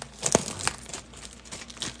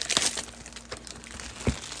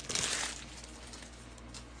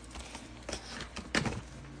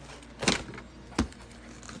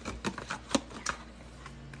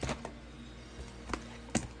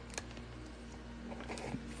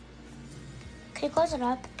 Can you close it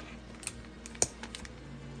up?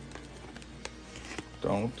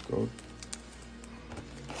 Don't go.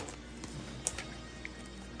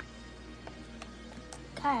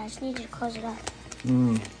 God, I just need you to close it up.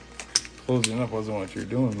 Closing up wasn't what you're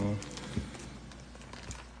doing, though.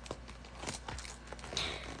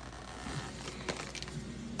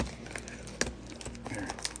 Here.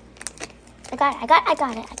 I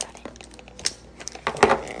got it.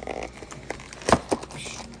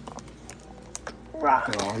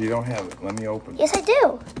 Rock. No, you don't have it. Let me open. Yes, I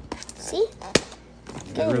do. See?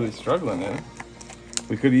 You're really struggling, eh?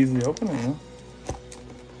 We could easily open it, huh?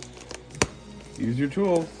 Use your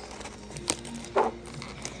tools.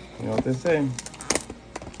 You know what they say.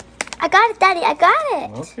 I got it, Daddy. I got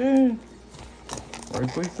it. Okay.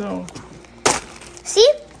 Rightfully so.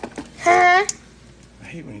 See? Huh? I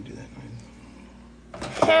hate when you do that noise.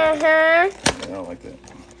 Huh? I don't like that.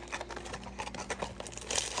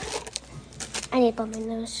 I need to blow my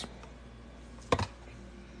nose.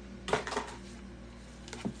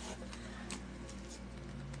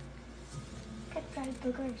 Got dry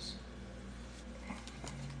boogers.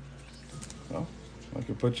 Well, I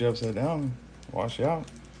could put you upside down, wash you out.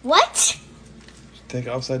 What? Just take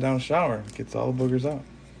an upside down shower. Gets all the boogers out.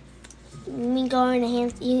 You mean go in a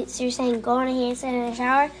hand? So you're saying go in a handstand in a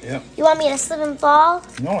shower? Yep. You want me to slip and fall?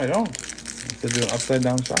 No, I don't. I said do an upside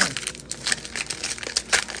down shower.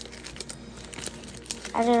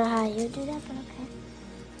 I don't know how you do that, but okay.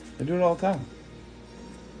 I do it all the time.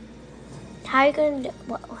 How are you gonna do?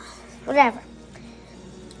 Whatever.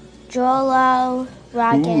 Jolo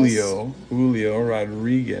Rodriguez. Julio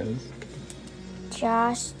Rodriguez.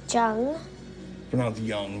 Josh Jung. Pronounced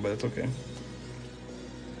Young, but it's okay.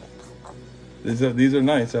 These are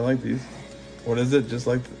nice. I like these. What is it? Just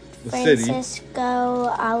like the city. Francisco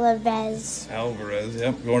Alvarez.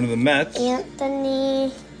 Yep. Going to the Mets.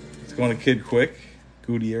 Anthony It's going to Kid Quick.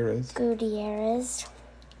 Gutierrez. Cooties.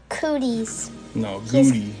 No,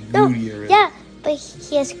 Gutierrez. Yeah, but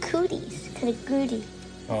he has cooties. Kind of goody.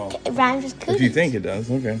 Oh. It rhymes with cooties. If you think it does,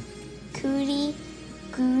 okay. Goody.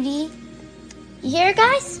 You hear it,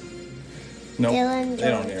 guys? Nope. Dylan, They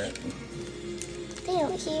don't George. hear it. They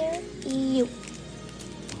don't hear you.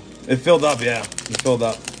 It filled up, yeah. It filled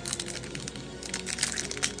up.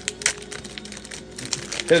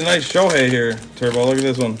 Hit a nice Shohei here, Turbo. Look at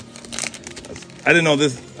this one. I didn't know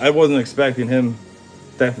this. I wasn't expecting him,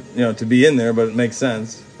 to be in there, but it makes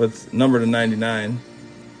sense. But it's numbered to 99.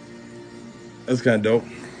 That's kind of dope.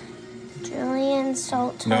 Julian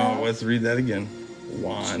Soto. No, let's read that again.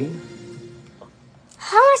 Juan.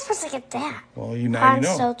 How am I supposed to get that? Well, you know.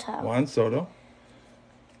 Soto. Juan Soto.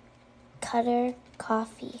 Cutter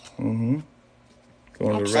Coffee. Going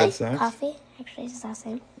to the Red Sox. Coffee. Actually, it's his last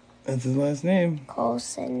name. That's his last name.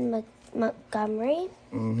 Colson Montgomery.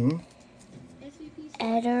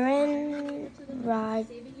 Ederin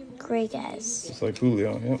Rodriguez. Just like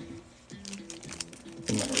Julio, yep.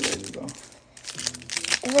 They're not related, though.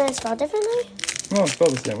 Isn't it spelled differently? No, it's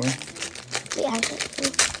spelled the same way. Yeah.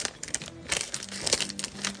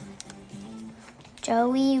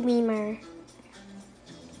 Joey Weimer.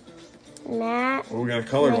 Matt Oh, we got a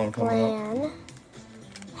color one coming up. McLan.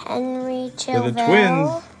 Henry They're Chilvell. the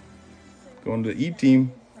Twins. Going to E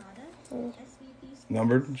team.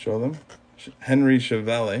 Numbered, show them. Henry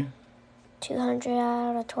Chevelle. 200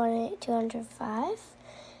 out of 205.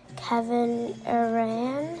 Kevin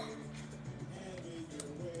Iran.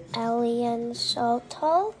 Elian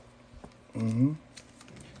Soto.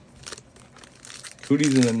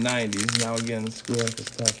 Cootie's in the 90s. Now again, screw up is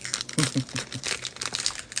tough.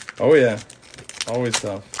 Oh, yeah. Always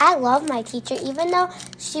tough. I love my teacher, even though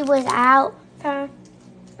she was out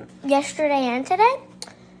yesterday and today.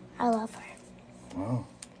 I love her. Wow.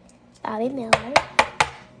 Bobby Miller.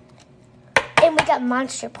 And we got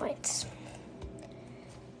monster points.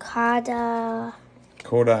 Kodak.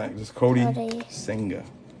 Just Cody Cody. Senga.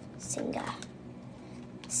 Singa.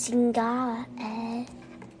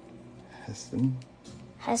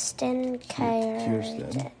 Heston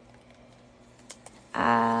Kirsten.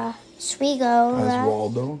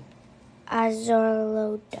 Swigo. Oswaldo.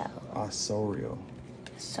 Osorio.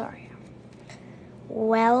 Sorry.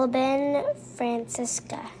 Welbin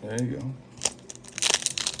Francisca. There you go.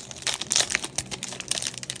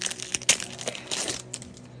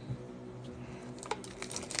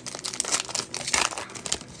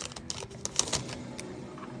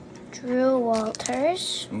 Drew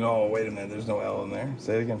Walters. No, wait a minute. There's no L in there.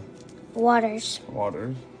 Say it again. Waters.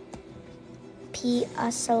 P.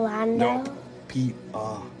 Asolando. No. P.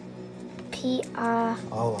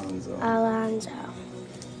 Alonzo.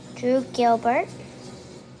 Drew Gilbert.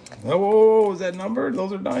 Oh, is that numbered?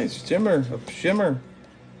 Those are nice. Shimmer.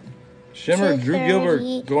 Drew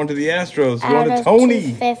Gilbert going to the Astros. Going to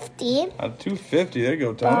Tony. 250. Out of 250. There you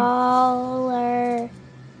go, Tony.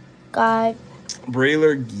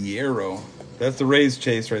 Braylor Guerrero. That's the Rays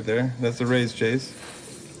chase right there. Alfredo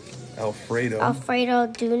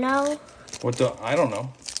Duno. I don't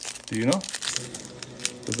know. Do you know?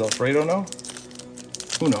 Does Alfredo know?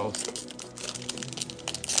 Who knows?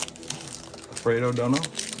 Alfredo don't know?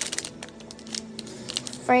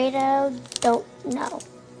 Alfredo don't know.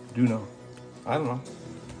 Do know. I don't know.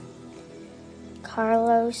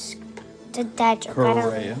 Carlos Tadejko.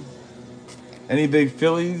 Correa. Any big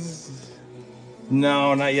Phillies?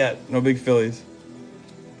 No, not yet. No big Phillies.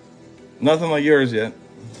 Nothing like yours yet.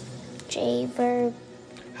 Javier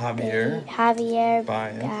Baez.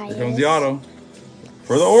 Baez. Here comes the auto.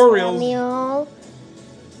 For the Orioles.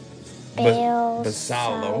 Samuel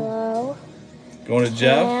Basallo. Going to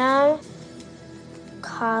Jeff.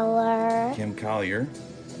 Kim Collier.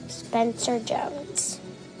 Spencer Jones.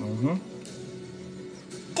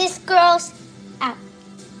 This girl's out.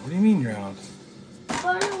 What do you mean you're out? I'm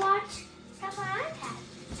going to watch stuff on iPad.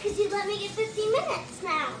 Because you let me get 15 minutes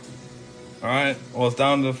now. All right. Well, it's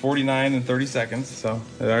down to 49 and 30 seconds. So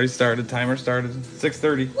it already started. Timer started.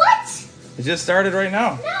 6:30. What? It just started right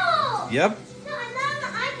now. No. Yep. No, I'm not on the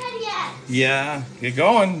iPad yet. Yeah. Get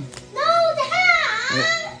going. No,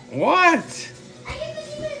 Dad. What? I get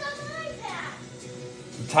 15 minutes on the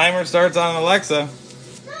iPad. The timer starts on Alexa.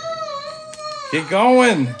 No. Get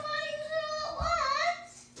going. What?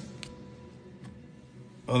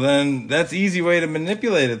 Well, then that's easy way to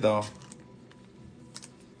manipulate it, though.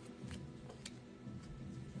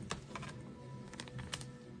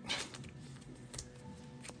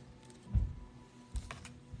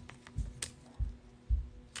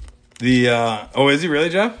 Is he really,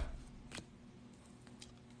 Jeff?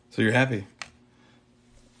 So you're happy?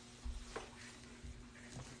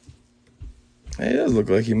 Hey, it does look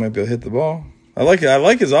like he might be able to hit the ball. I like it. I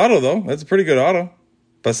like his auto, though. That's a pretty good auto.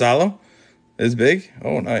 Basallo is big.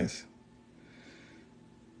 Oh, nice.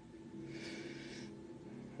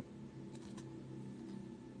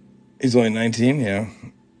 He's only 19, yeah.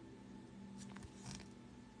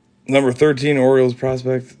 Number 13, Orioles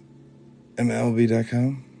prospect,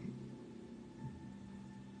 MLB.com.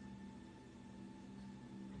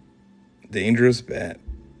 Dangerous bat.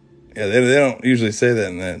 Yeah, they don't usually say that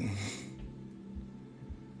in that.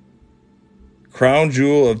 Crown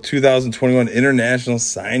jewel of 2021 international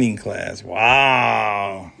signing class.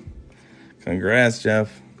 Wow. Congrats,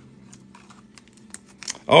 Jeff.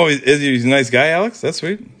 Oh, he's a nice guy, Alex? That's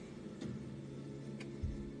sweet.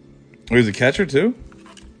 Oh, he's a catcher, too?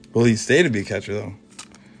 Will he stay to be a catcher, though?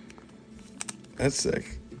 That's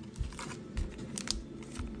sick.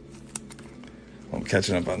 I'm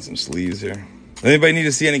catching up on some sleeves here. Anybody need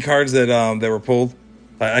to see any cards that were pulled?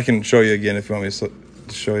 I can show you again if you want me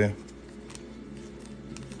to show you.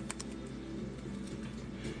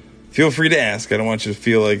 Feel free to ask. I don't want you to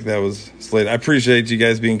feel like that was slated. I appreciate you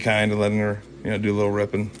guys being kind and letting her, do a little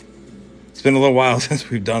ripping. It's been a little while since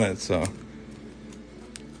we've done it, so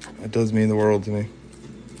that does mean the world to me.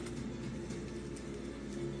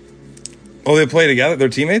 Oh, they play together? They're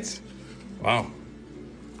teammates? Wow.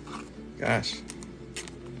 Gosh.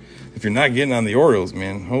 If you're not getting on the Orioles,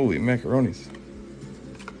 man, holy macaronis.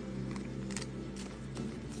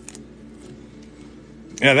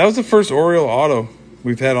 Yeah, that was the first Oriole auto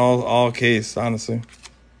we've had all case, honestly.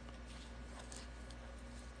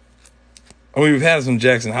 I mean, we've had some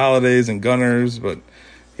Jackson Holidays and Gunners, but,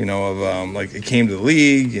 like it came to the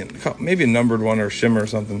league, and maybe a numbered one or a shimmer or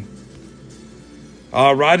something.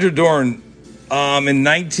 Roger Dorn. In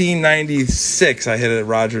 1996, I hit it at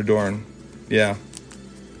Roger Dorn. Yeah.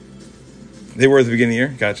 They were at the beginning of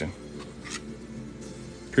the year? Gotcha.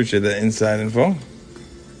 Appreciate that inside info.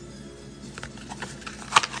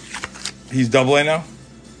 He's AA now?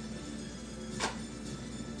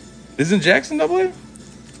 Isn't Jackson AA?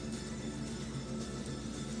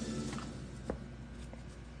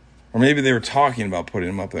 Or maybe they were talking about putting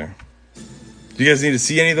him up there. Do you guys need to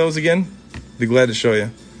see any of those again? Be glad to show you.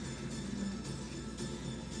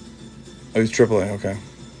 Oh, he's AAA, okay.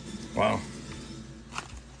 Wow.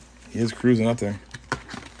 He is cruising up there.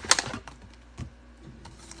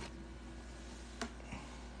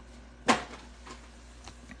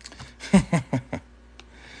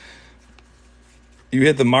 You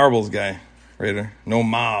hit the marbles guy, Raider. No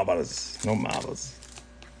marbles. No marbles.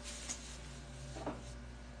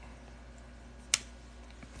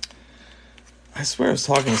 I swear I was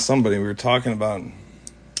talking to somebody. We were talking about...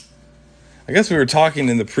 I guess we were talking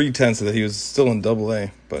in the pretense that he was still in AA,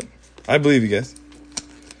 but I believe you guys.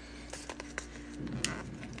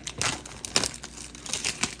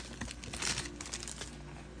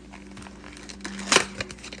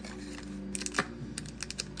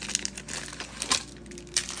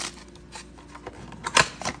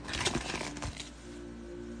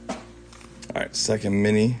 All right, second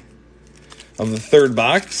mini of the third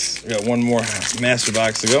box. We got one more master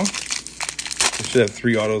box to go. We should have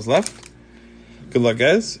 3 autos left. Good luck,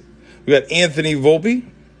 guys. We got Anthony Volpe,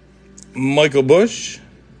 Michael Bush,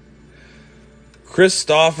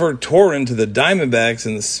 Christopher Torrin to the Diamondbacks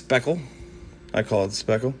in the Speckle. I call it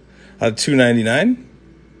Speckle. Out of $2.99.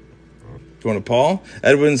 Going to Paul.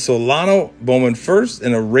 Edwin Solano, Bowman first,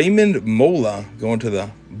 and a Raymond Mola going to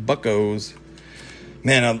the Buccos.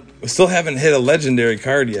 Man, I still haven't hit a legendary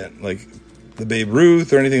card yet, like the Babe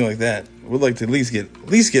Ruth or anything like that. Would like to at least get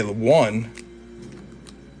one.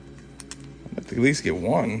 I'd like to at least get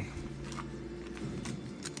one.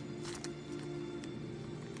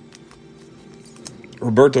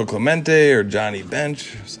 Roberto Clemente or Johnny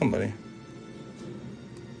Bench, somebody.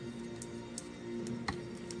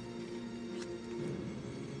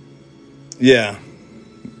 Yeah.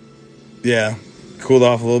 Cooled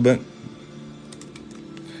off a little bit.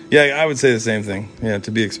 Yeah, I would say the same thing. Yeah,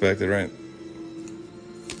 to be expected, right?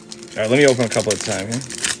 All right, let me open a couple at a time here.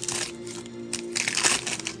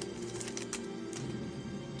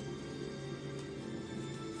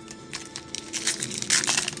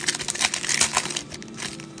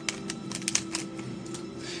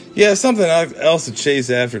 Yeah, something else to chase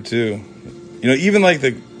after, too. Even like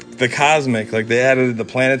the cosmic, like they added the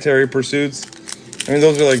planetary pursuits. I mean,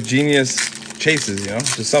 those are like genius chases,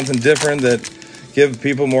 just something different that give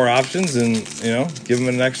people more options and, give them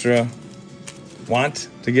an extra want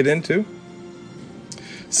to get into.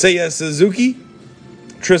 Seiya Suzuki,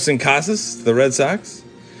 Tristan Casas, the Red Sox.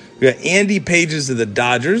 We got Andy Pages of the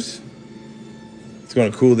Dodgers. It's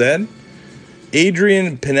going to Cool Dad.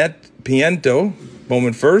 Adrian Piento,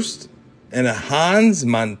 Bowman first. And a Hans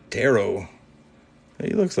Montero. He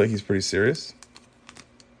looks like he's pretty serious.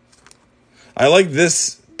 I like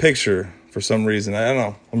this picture for some reason. I don't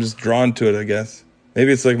know. I'm just drawn to it, I guess.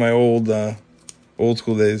 Maybe it's like my old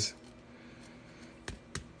school days.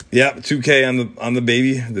 Yeah, 2K on the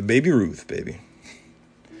baby Ruth, baby.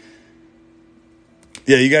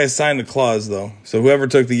 Yeah, you guys signed a clause though. So whoever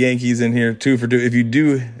took the Yankees in here 2 for 2, if you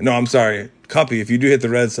do, no, I'm sorry, Cuppy, if you do hit the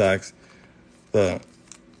Red Sox, the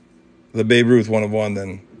Babe Ruth 1 of 1,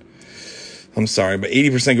 then I'm sorry, but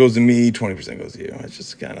 80% goes to me, 20% goes to you. It's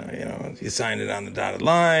just kind of, you know, you signed it on the dotted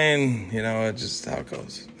line, you know, it's just how it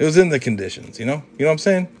goes. It was in the conditions, you know? You know what I'm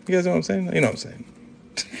saying? You guys know what I'm saying? You know what I'm saying?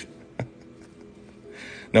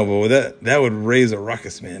 No, but with that would raise a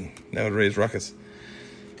ruckus, man. That would raise ruckus.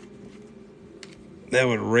 That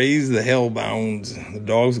would raise the hellbounds. The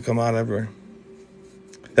dogs would come out everywhere.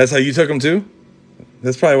 That's how you took them too?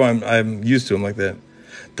 That's probably why I'm used to them like that.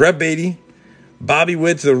 Brett Beatty, Bobby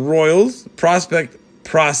Witt to the Royals, prospect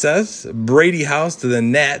process, Brady House to the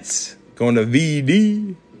Nats, going to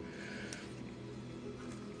VD.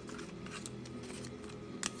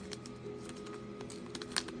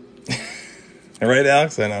 Right,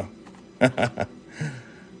 Alex? I know.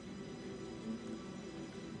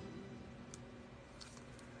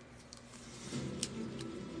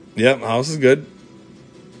 Yep, House is good.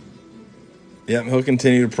 Yep, he'll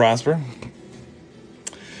continue to prosper.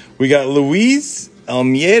 We got Luis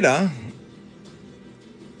Almeida,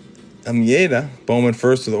 Bowman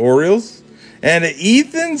first to the Orioles. And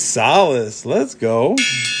Ethan Salas. Let's go.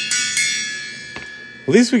 At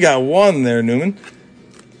least we got one there, Newman.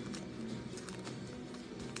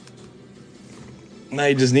 Now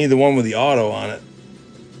you just need the one with the auto on it.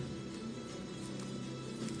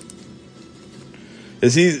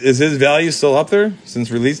 Is his value still up there since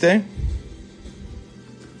release day?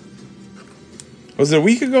 Was it a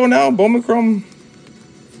week ago now, Bowman Chrome?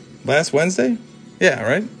 Last Wednesday? Yeah,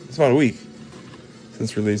 right? It's about a week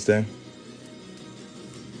since release day.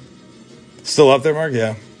 Still up there, Mark?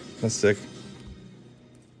 Yeah, that's sick.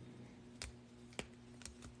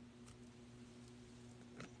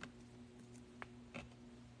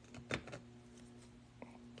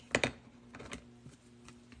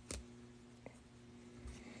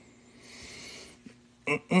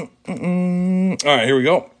 All right, here we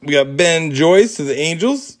go. We got Ben Joyce to the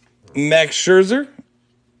Angels, Max Scherzer,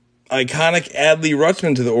 iconic Adley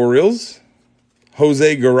Rutschman to the Orioles,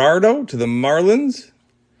 Jose Gerardo to the Marlins,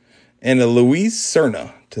 and a Luis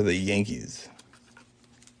Serna to the Yankees.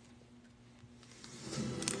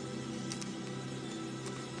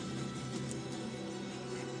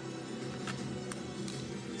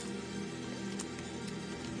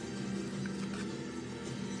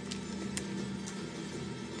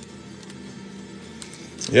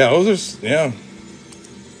 Yeah, those are, yeah.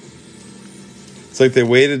 It's like they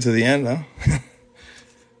waited to the end, huh?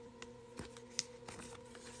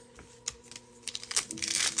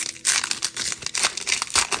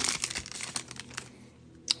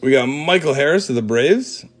 We got Michael Harris to the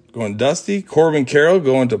Braves, going Dusty. Corbin Carroll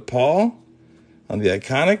going to Paul on the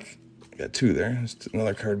iconic. Got 2 there. There's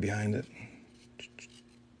another card behind it.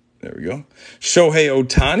 There we go. Shohei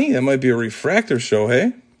Ohtani. That might be a refractor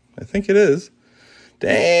Shohei. I think it is.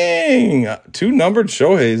 Dang. 2 numbered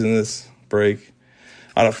Shoheis in this break.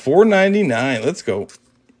 Out of 499. Let's go.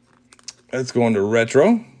 Let's go into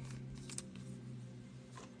retro.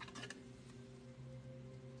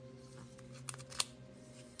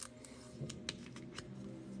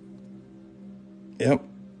 Yep.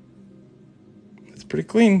 It's pretty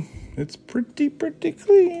clean. It's pretty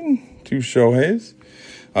clean. 2 Shoheis.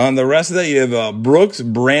 On the rest of that, you have Brooks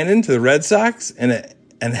Brandon to the Red Sox and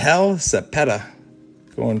Angel Cepeda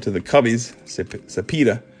going to the Cubbies.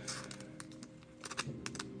 Cepeda.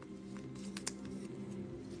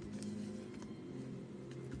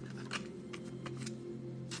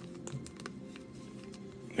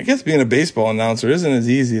 I guess being a baseball announcer isn't as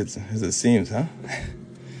easy as it seems, huh?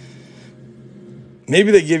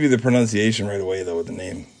 Maybe they give you the pronunciation right away, though, with the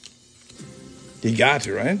name. You got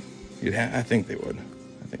to, right? I think they would.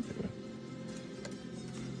 I think they would.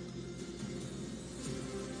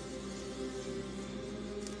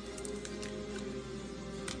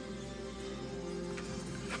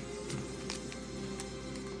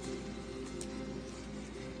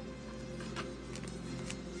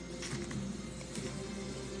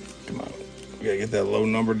 Come on. We got to get that low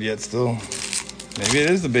numbered yet still. Maybe it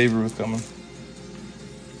is the Babe Ruth coming.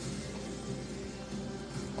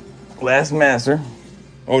 Last master.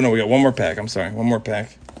 Oh, no, we got one more pack. I'm sorry. One more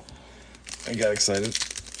pack. I got excited.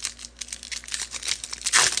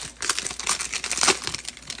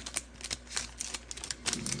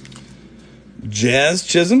 Jazz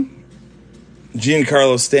Chisholm.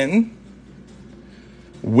 Giancarlo Stanton.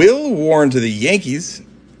 Will Warren to the Yankees.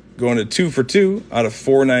 Going to 2 for 2 out of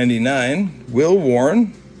 499. Will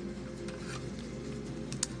Warren.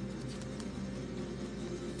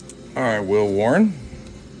 All right, Will Warren.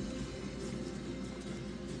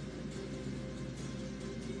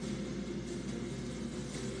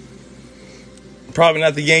 Probably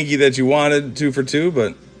not the Yankee that you wanted, 2 for 2,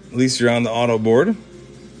 but at least you're on the auto board.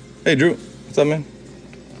 Hey, Drew. What's up, man?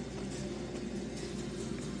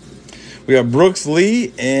 We have Brooks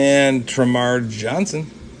Lee and Tremar Johnson.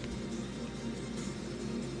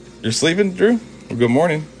 You're sleeping, Drew? Well, good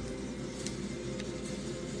morning.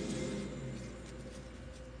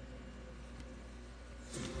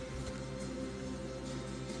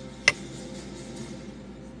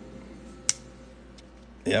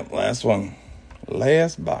 Yep, last one.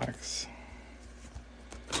 Last box.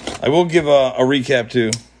 I will give a recap,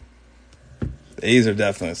 too. The A's are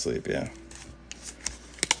definitely asleep, yeah.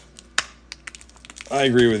 I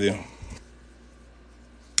agree with you.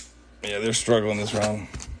 Yeah, they're struggling this round.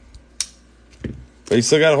 But you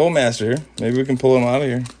still got a hole master here. Maybe we can pull him out of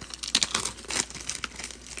here.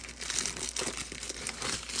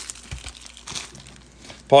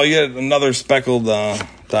 Paul, you get another speckled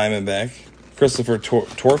Diamondback. Christopher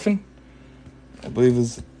Torfin, I believe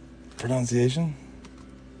is pronunciation.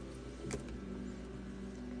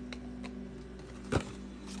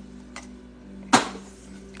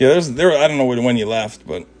 Yeah, there. I don't know when you left,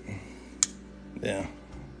 but yeah,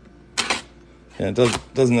 it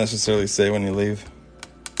doesn't necessarily say when you leave.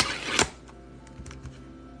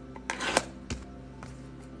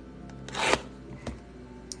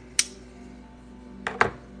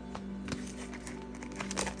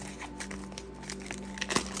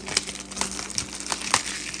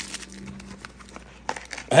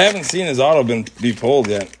 I haven't seen his auto be pulled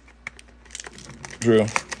yet, Drew.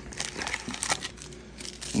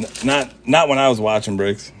 Not when I was watching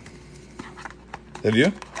breaks. Have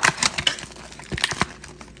you?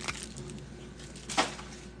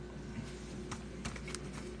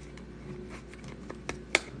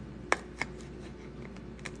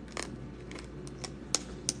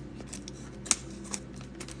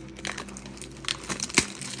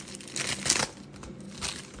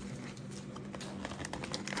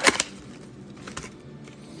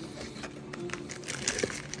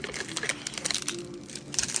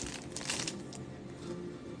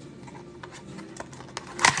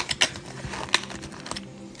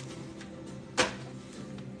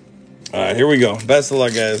 All right, here we go. Best of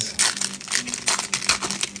luck, guys.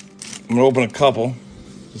 I'm going to open a couple,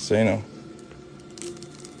 just so you know.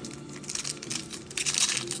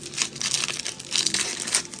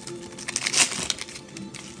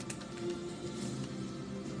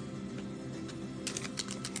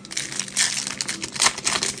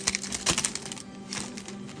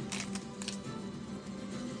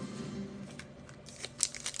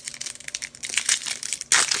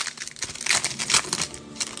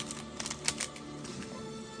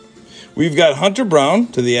 We've got Hunter Brown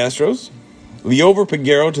to the Astros. Liover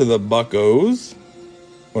Peguero to the Buccos.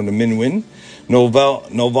 Going to Minwin.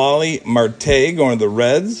 Novali Marte going to the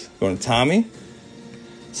Reds. Going to Tommy.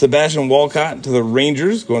 Sebastian Walcott to the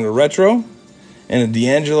Rangers. Going to Retro. And a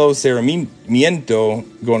D'Angelo Sarmiento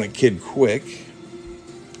going to Kid Quick.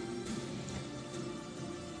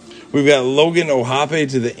 We've got Logan Ohape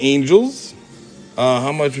to the Angels.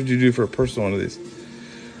 How much would you do for a personal one of these?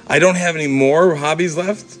 I don't have any more hobbies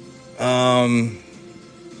left.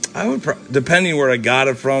 I would, depending where I got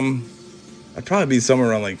it from, I'd probably be somewhere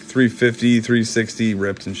around like 350, 360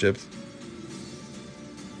 ripped and shipped.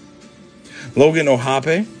 Logan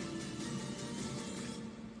Ohape.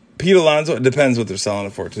 Pete Alonso, it depends what they're selling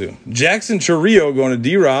it for, too. Jackson Chourio going to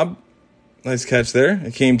D-Rob. Nice catch there.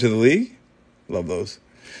 It came to the league. Love those.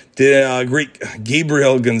 Did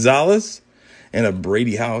Gabriel Gonzalez and a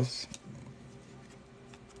Brady House.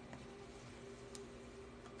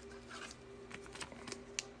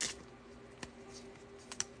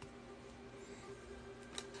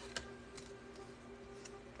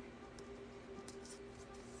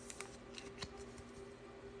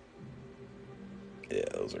 Yeah,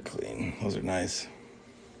 those are clean. Those are nice.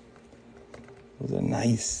 Those are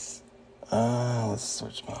nice. Let's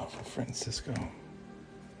switch them out for Francisco.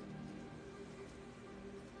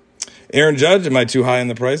 Aaron Judge, am I too high on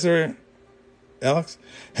the price there, Alex?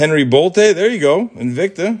 Henry Bolte, there you go.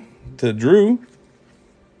 Invicta to Drew.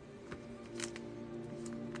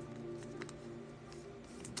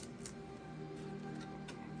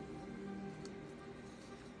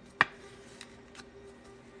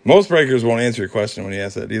 Most breakers won't answer your question when you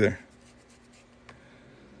ask that either.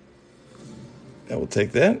 I will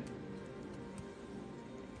take that.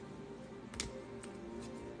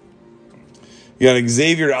 You got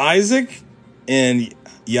Xavier Isaac and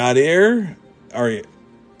Yadier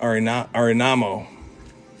Arenamo.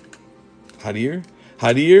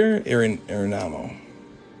 Javier Arenamo.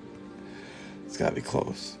 It's got to be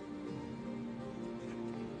close.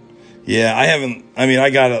 Yeah, I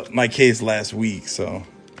got my case last week, so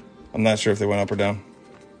I'm not sure if they went up or down.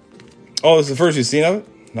 Oh, this is the first you've seen of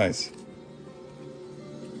it? Nice.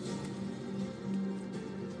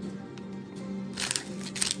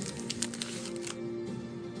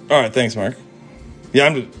 All right, thanks, Mark.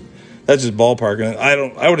 Yeah, that's just ballparking.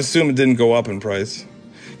 I would assume it didn't go up in price.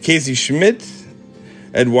 Casey Schmidt,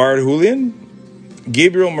 Edouard Julian,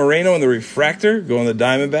 Gabriel Moreno in the refractor, going the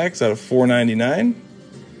Diamondbacks out of $4.99.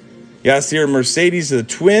 Yasir Mercedes to the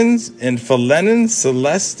Twins, and Falenin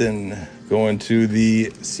Celestin going to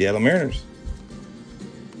the Seattle Mariners.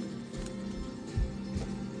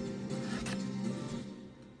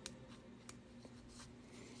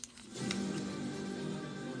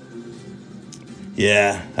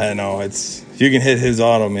 Yeah, I know. If you can hit his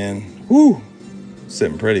auto, man, whoo,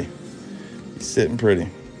 sitting pretty. He's sitting pretty.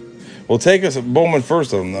 We'll take us a Bowman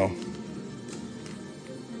first of them, though.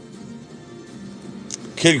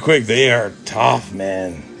 Kid Quick, they are tough,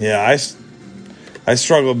 man. Yeah, I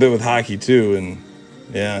struggle a bit with hockey, too, and,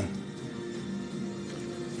 yeah.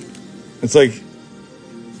 It's like,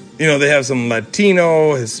 they have some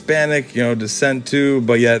Latino, Hispanic, descent, too,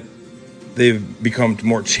 but yet they've become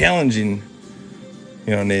more challenging,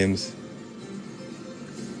 names.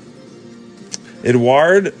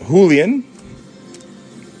 Edouard Julian,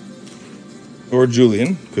 or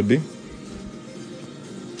Julian, could be.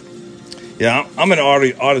 Yeah, I'm an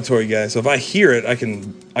auditory guy, so if I hear it, I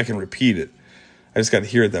can repeat it. I just got to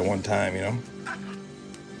hear it that one time,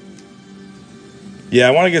 Yeah,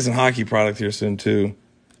 I want to get some hockey product here soon too.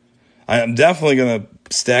 I am definitely gonna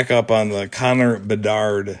stack up on the Connor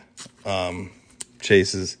Bedard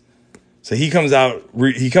chases. So he comes out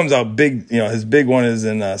big. His big one is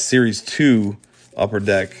in Series 2 Upper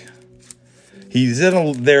Deck. He's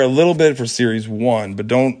there a little bit for Series 1, but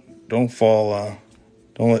don't fall.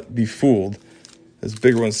 Don't be fooled. His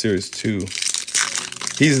bigger one's Series 2.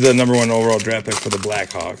 He's the number 1 overall draft pick for the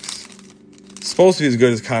Blackhawks. Supposed to be as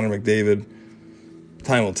good as Connor McDavid.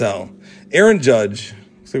 Time will tell. Aaron Judge.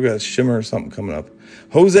 Looks like we got a shimmer or something coming up.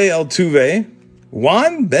 Jose Altuve.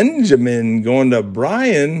 Juan Benjamin going to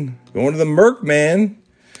Brian. Going to the Merc, man.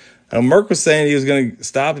 Merc was saying he was going to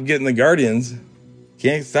stop getting the Guardians.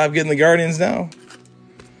 Can't stop getting the Guardians now.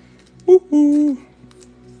 Woo-hoo.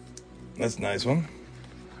 That's a nice one.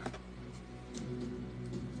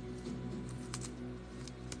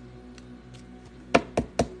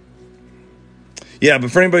 Yeah,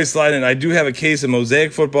 but for anybody sliding, I do have a case of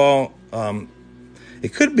Mosaic football.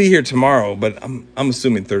 It could be here tomorrow, but I'm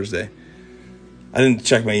assuming Thursday. I didn't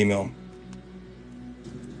check my email.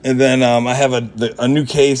 And then I have a new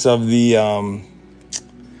case of the Allen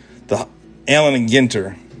and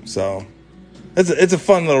Ginter. So it's a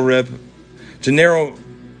fun little rip. Gennaro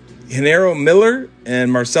Miller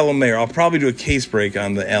and Marcelo Mayer. I'll probably do a case break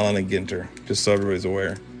on the Allen and Ginter, just so everybody's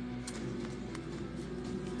aware.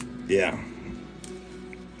 Yeah.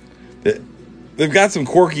 They've got some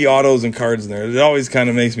quirky autos and cards in there. It always kind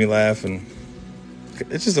of makes me laugh, and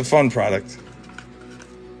it's just a fun product.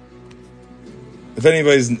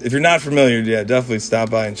 If you're not familiar, yeah, definitely stop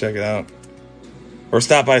by and check it out. Or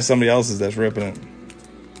stop by somebody else's that's ripping it.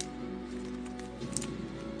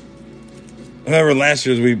 I remember last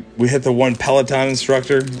year we hit the one Peloton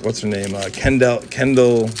instructor. What's her name? Kendall.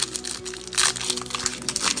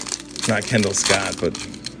 Not Kendall Scott, but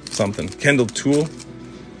something. Kendall Toole.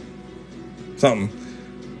 Something.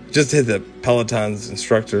 Just hit the Peloton's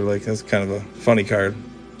instructor. Like, that's kind of a funny card.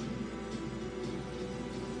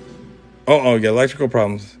 Oh, yeah, electrical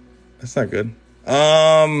problems. That's not good.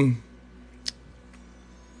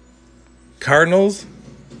 Cardinals.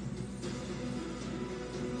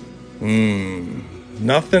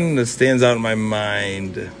 Nothing that stands out in my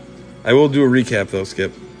mind. I will do a recap, though,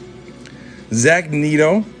 Skip. Zach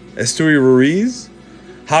Neto, Esteury Ruiz,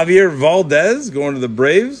 Javier Valdez going to the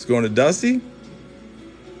Braves, going to Dusty.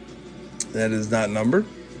 That is not numbered.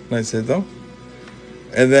 Nice hit, though.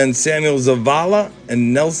 And then Samuel Zavala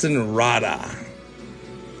and Nelson Rada.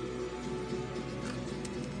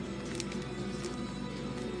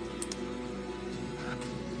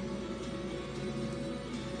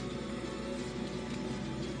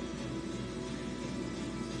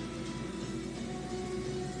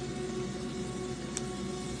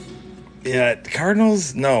 Yeah,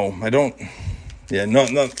 Cardinals, no, I don't. Yeah,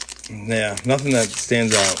 nothing that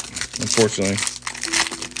stands out, unfortunately.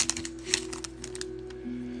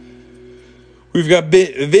 We've got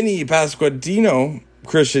Vinny Pasquantino,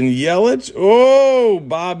 Christian Yelich. Oh,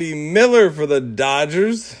 Bobby Miller for the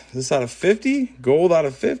Dodgers. Is this out of 50? Gold out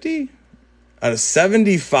of 50? Out of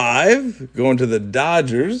 75, going to the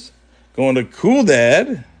Dodgers. Going to Cool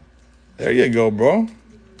Dad. There you go, bro.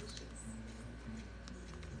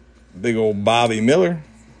 Big old Bobby Miller.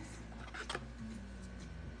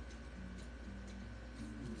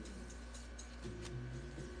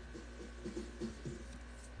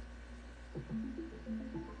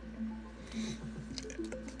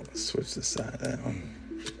 Let's switch the side of that one.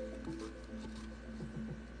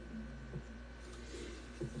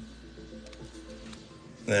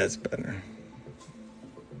 That's better.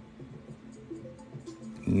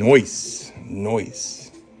 Noise.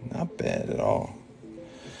 Not bad at all.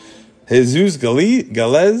 Jesus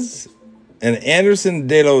Galez and Anderson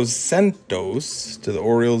de los Santos to the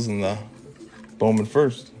Orioles in the Bowman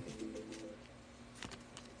first.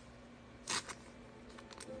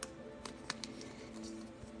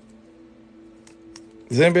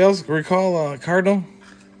 Does anybody else recall Cardinal?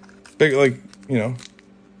 Big, like, you know,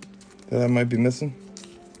 that I might be missing?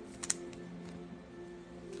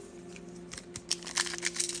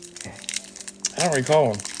 I don't recall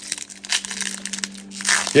one.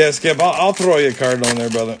 Yeah, Skip, I'll throw you a card on there,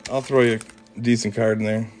 brother. I'll throw you a decent card in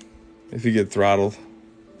there if you get throttled.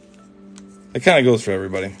 It kind of goes for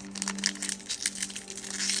everybody.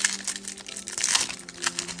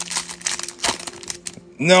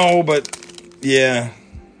 No, but yeah.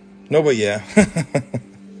 No, but yeah.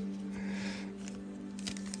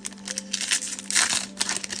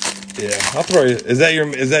 Yeah, I'll throw you. Is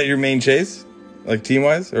that your main chase? Like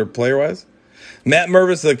team-wise or player-wise? Matt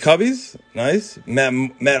Mervis to the Cubbies. Nice.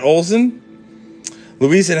 Matt Olson.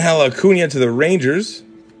 Luis Angel Acuna to the Rangers.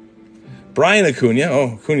 Brian Acuna.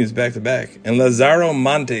 Oh, Acuna's back-to-back. And Lazaro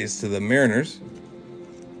Montes to the Mariners.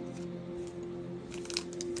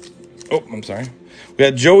 Oh, I'm sorry. We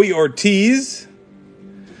got Joey Ortiz.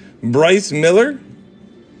 Bryce Miller.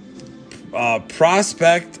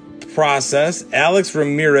 Prospect process. Alex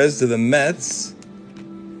Ramirez to the Mets.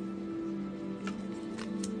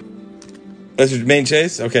 That's your main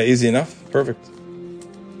chase? Okay, easy enough. Perfect.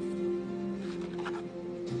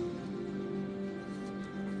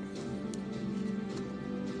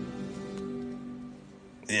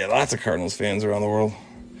 Yeah, lots of Cardinals fans around the world.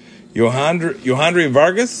 Yohandry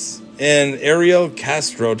Vargas and Ariel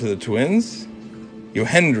Castro to the Twins.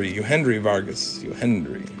 Yohendry Vargas.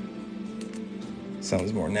 Yohendry.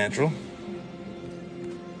 Sounds more natural.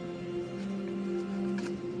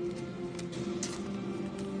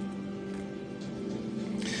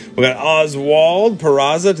 We got Oswald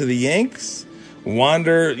Peraza to the Yanks.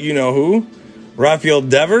 Wander, you know who. Rafael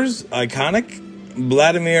Devers, iconic.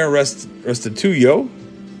 Vladimir Restituyo.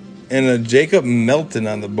 And a Jacob Melton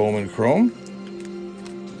on the Bowman Chrome.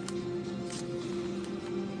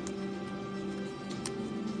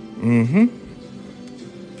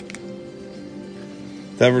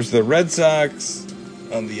 Devers to the Red Sox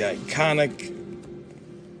on the iconic.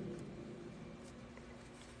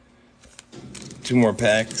 2 more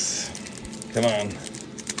packs. Come on.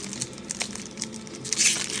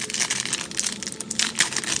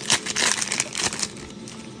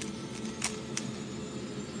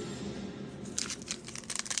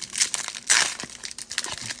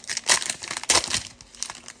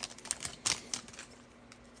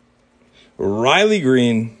 Riley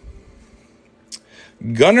Green.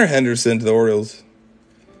 Gunnar Henderson to the Orioles.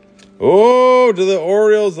 Oh, to the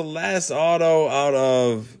Orioles, the last auto out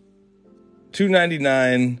of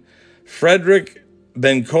 299. Frederick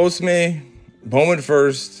Bencosme, Bowman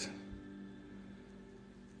first.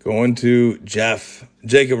 Going to Jeff.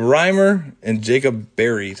 Jacob Reimer and Jacob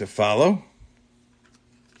Berry to follow.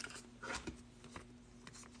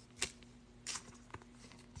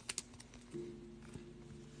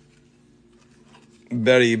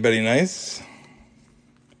 Very nice.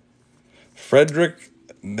 Frederick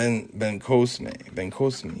Bencosme.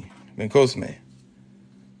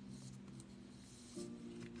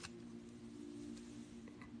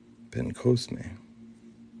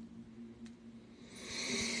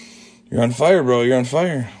 You're on fire, bro. You're on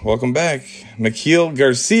fire. Welcome back. Miguel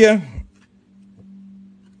Garcia.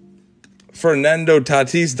 Fernando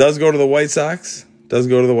Tatis does go to the White Sox.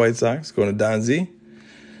 Going to Don Z.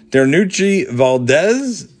 Dernucci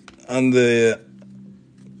Valdez on the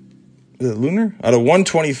Lunar out of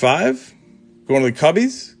 125. Going to the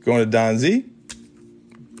Cubbies. Going to Don Z.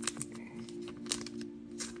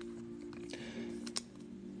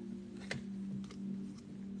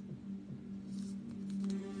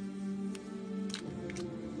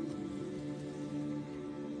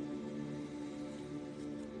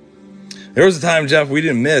 There was a time, Jeff, we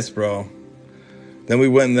didn't miss, bro. Then we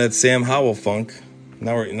went in that Sam Howell funk.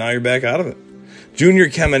 Now you're back out of it. Junior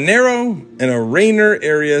Caminero and a Rainer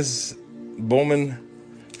Arias Bowman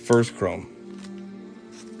first chrome.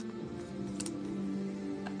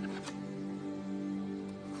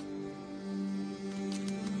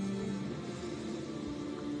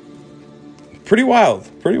 Pretty wild.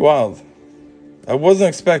 Pretty wild. I wasn't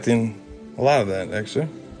expecting a lot of that, actually.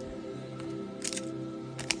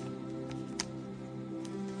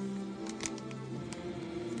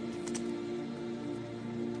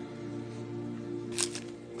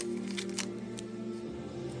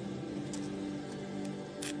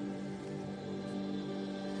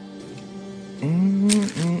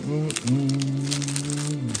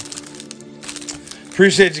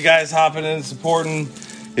 Appreciate you guys hopping in and supporting.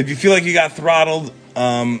 If you feel like you got throttled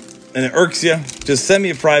and it irks you, just send me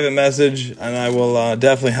a private message and I will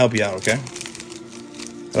definitely help you out, okay?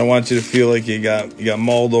 I don't want you to feel like you got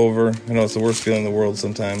mauled over. I know it's the worst feeling in the world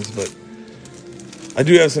sometimes, but I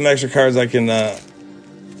do have some extra cards I can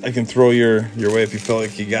throw your way if you felt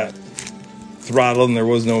like you got throttled and there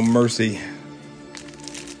was no mercy.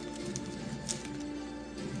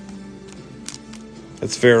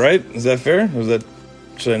 That's fair, right? Is that fair? Or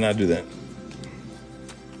should I not do that?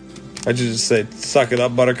 I should just say, suck it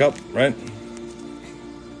up, buttercup, right?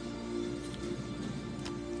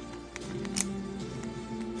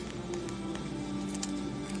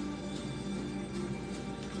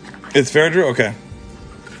 It's fair, Drew? Okay.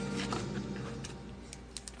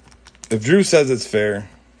 If Drew says it's fair,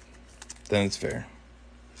 then it's fair.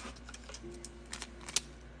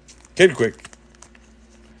 Kid quick.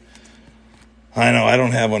 I know, I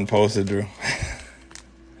don't have one posted, Drew.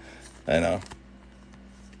 I know.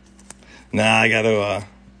 Nah, I gotta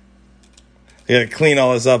clean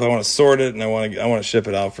all this up. I want to sort it and I want to ship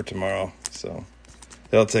it out for tomorrow. So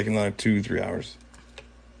that'll take another 2-3 hours.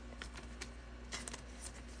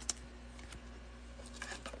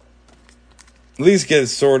 At least get it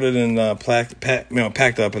sorted and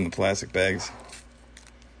packed up in the plastic bags.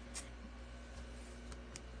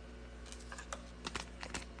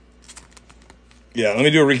 Yeah, let me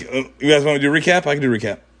do a you guys want me to do a recap? I can do a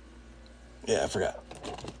recap. Yeah, I forgot.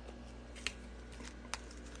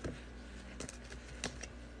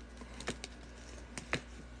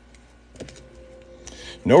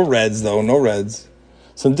 No reds, though. No reds.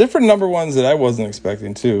 Some different number ones that I wasn't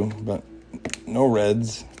expecting, too. But no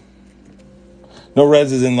reds. No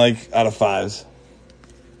reds is in, like, out of 5s.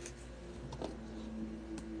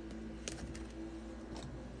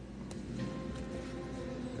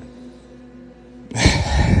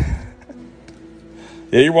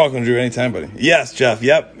 Yeah, you're welcome, Drew. Anytime, buddy. Yes, Jeff.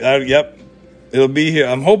 Yep. Yep. It'll be here.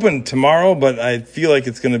 I'm hoping tomorrow, but I feel like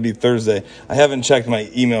it's going to be Thursday. I haven't checked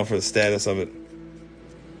my email for the status of it.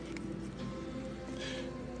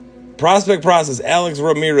 Prospect process, Alex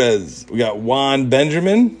Ramirez. We got Juan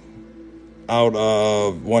Benjamin out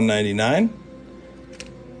of 199.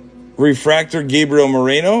 Refractor, Gabriel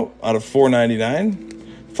Moreno out of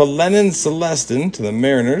 499. Felenin Celestin to the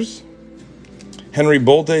Mariners. Henry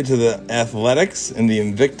Bolte to the Athletics in the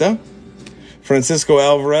Invicta. Francisco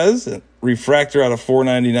Alvarez, refractor out of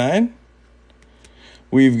 499.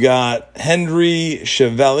 We've got Henry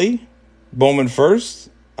Chevelli, Bowman first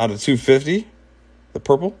out of 250, the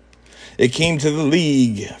purple. It came to the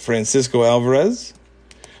league, Francisco Alvarez.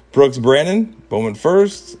 Brooks Brannon, Bowman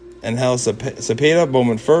first. Angel Cepeda,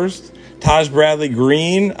 Bowman first. Taj Bradley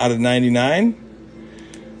Green out of 99.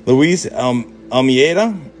 Luis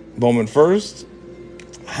Almeida, Bowman first.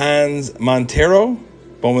 Hans Montero,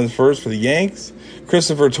 Bowman first for the Yanks.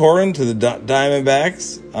 Christopher Torren to the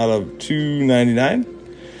Diamondbacks out of 299.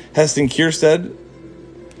 Heston Kierstead,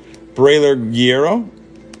 Braylor Guerrero.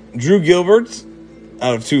 Drew Gilbert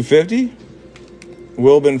out of 250.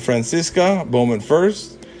 Wilbin Francisca, Bowman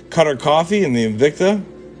first. Cutter Coffee in the Invicta.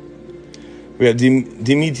 We have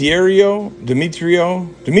Demetrio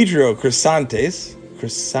Crisantes.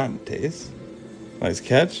 Nice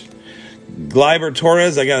catch. Gleyber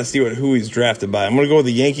Torres, I got to see who he's drafted by. I'm going to go with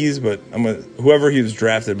the Yankees, but whoever he was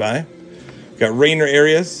drafted by. Got Rainer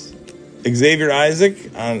Arias, Xavier Isaac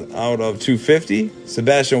out of 250.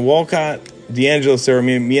 Sebastian Walcott, D'Angelo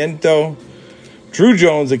Sarmiento. Drew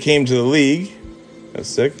Jones that came to the league. That's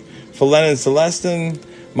sick. Felenin Celestin.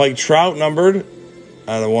 Mike Trout numbered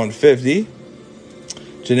out of 150.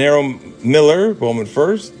 Gennaro Miller, Bowman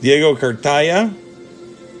first. Diego Cartaya.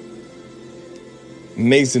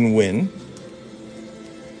 Mason Wynn.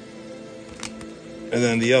 And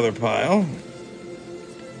then the other pile.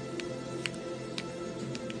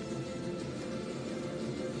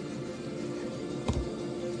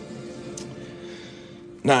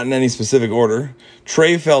 Not in any specific order.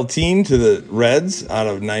 Trey Feltine to the Reds out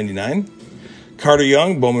of 99. Carter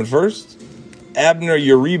Young, Bowman first. Abner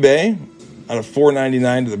Uribe out of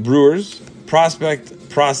 $4.99 to the Brewers. Prospect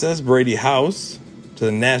Process Brady House to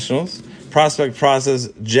the Nationals. Prospect Process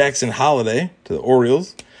Jackson Holiday to the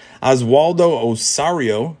Orioles. Oswaldo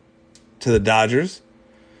Osario to the Dodgers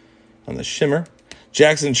on the Shimmer.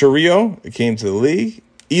 Jackson Chourio, it came to the league.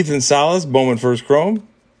 Ethan Salas, Bowman First Chrome.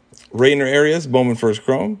 Rainer Arias, Bowman First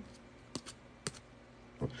Chrome.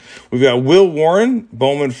 We've got Will Warren,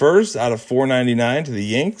 Bowman First, out of $4.99 to the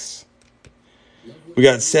Yanks. We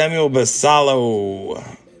got Samuel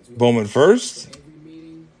Basallo, Bowman First.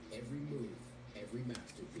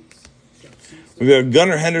 We've got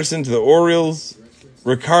Gunnar Henderson to the Orioles.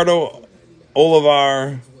 Ricardo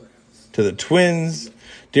Olivar to the Twins.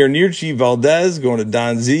 Dernierchi Valdez going to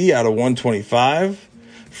Don Z out of 125.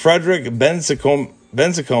 Frederick Bensicom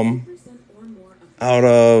out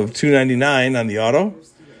of 299 on the auto.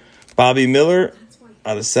 Bobby Miller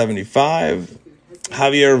out of 75.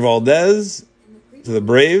 Javier Valdez to the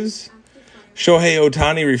Braves. Shohei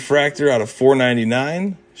Ohtani refractor out of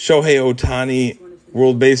 499. Shohei Ohtani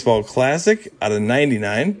World Baseball Classic out of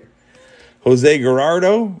 99. Jose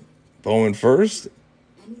Gerardo, Bowman First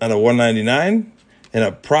out of 199. And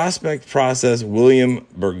a Prospect Process William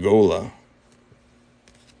Bergola.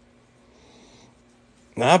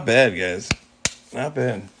 Not bad, guys. Not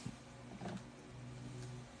bad.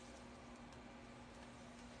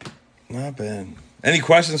 Not bad. Any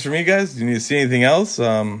questions for me, guys? Do you need to see anything else?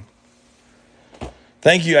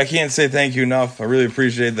 Thank you. I can't say thank you enough. I really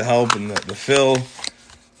appreciate the help and the fill.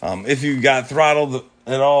 If you got throttled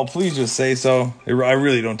at all, please just say so. I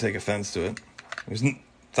really don't take offense to it. It's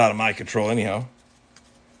out of my control anyhow,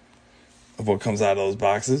 of what comes out of those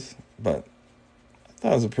boxes. But I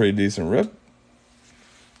thought it was a pretty decent rip.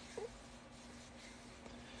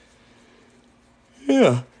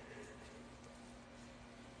 Yeah.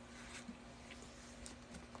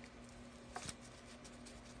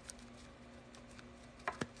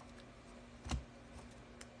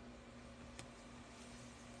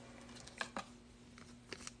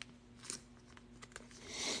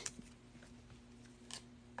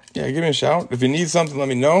 Yeah, give me a shout. If you need something, let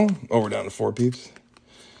me know. Oh, we're down to 4 peeps.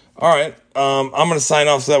 All right. I'm going to sign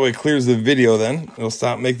off so that way it clears the video then.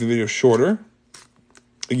 It'll make the video shorter.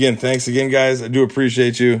 Again, thanks again, guys. I do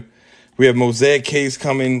appreciate you. We have Mosaic case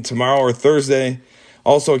coming tomorrow or Thursday.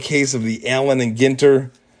 Also a case of the Allen and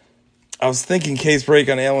Ginter. I was thinking case break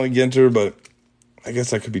on Allen and Ginter, but I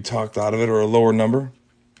guess I could be talked out of it, or a lower number.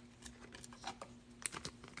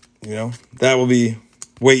 You know, that will be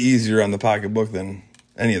way easier on the pocketbook than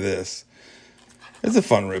any of this. It's a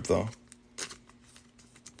fun rip, though.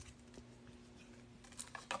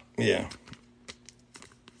 Yeah.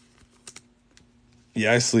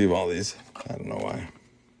 Yeah, I sleeve all these. I don't know why.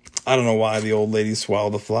 I don't know why the old lady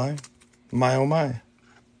swallowed the fly. My, oh my.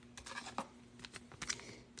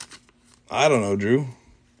 I don't know, Drew.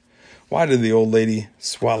 Why did the old lady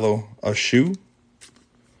swallow a shoe?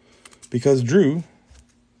 Because Drew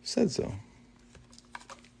said so.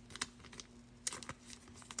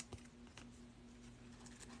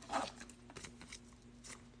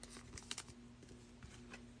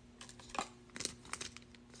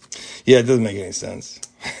 Yeah, it doesn't make any sense.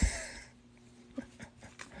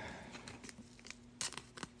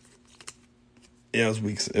 Yeah, it was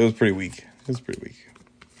weak. It was pretty weak. It was pretty weak.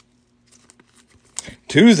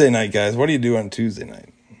 Tuesday night, guys. What do you do on Tuesday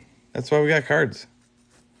night? That's why we got cards.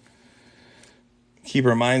 Keep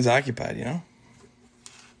our minds occupied, you know?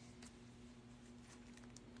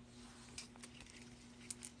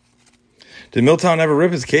 Did Milltown ever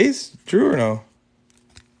rip his case? True or no?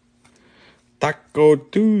 Taco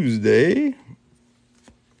Tuesday.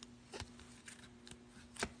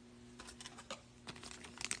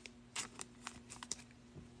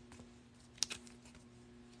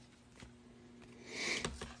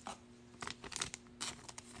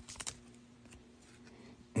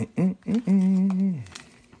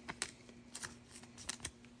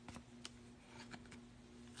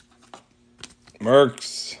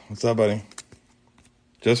 Merks, what's up, buddy?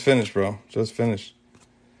 Just finished, bro. Just finished.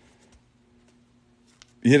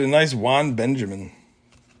 You hit a nice Juan Benjamin.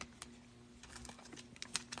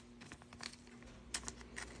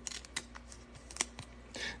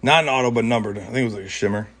 Not an auto, but numbered. I think it was like a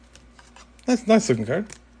shimmer. That's a nice looking card.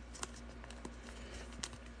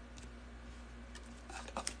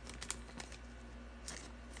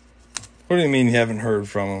 What do you mean you haven't heard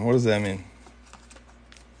from him? What does that mean?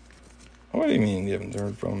 What do you mean you haven't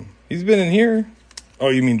heard from him? He's been in here. Oh,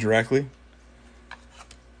 you mean directly?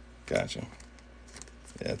 Gotcha.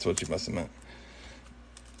 Yeah, that's what you must have meant.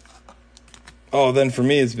 Oh, then for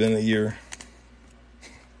me, it's been a year.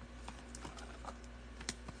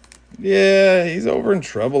 Yeah, he's over in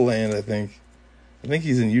Treble Land, I think. I think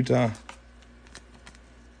he's in Utah.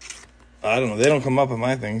 I don't know. They don't come up on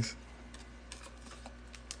my things.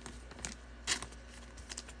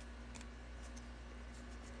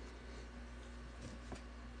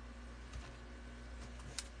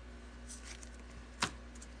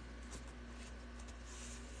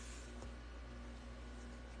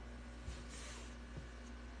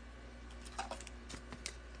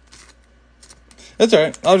 That's all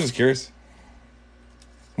right. I was just curious.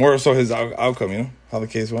 More so his outcome, you know, how the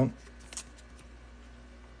case went.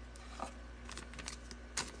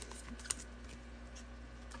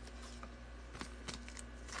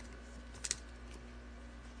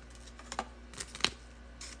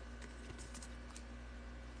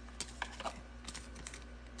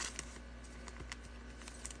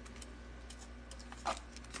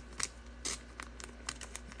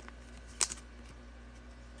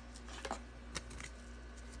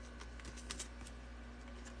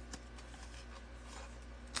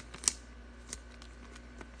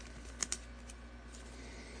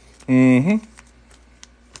 Mm-hmm.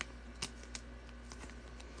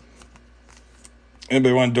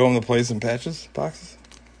 Anybody want to dome the place in patches boxes?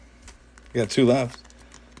 We got 2 left.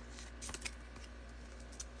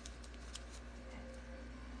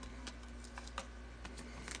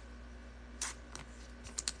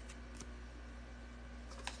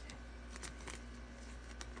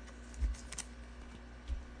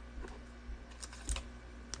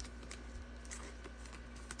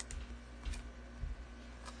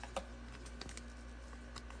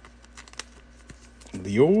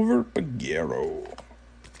 Liover Peguero.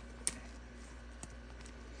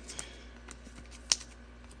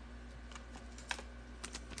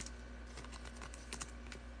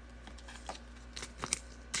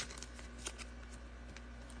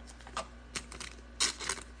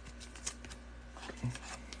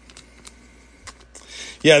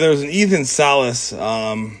 Yeah, there was an Ethan Salas,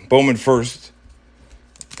 Bowman first,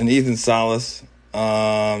 and Ethan Salas.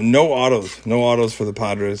 No autos for the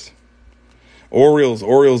Padres.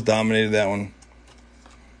 Orioles dominated that one.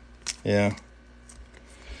 Yeah.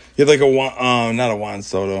 He had like not a Juan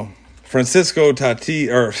Soto. Francisco.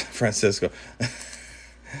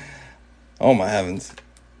 Oh my heavens.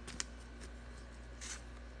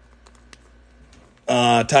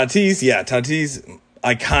 Tatis,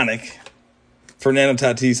 iconic. Fernando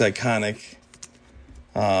Tatis, iconic.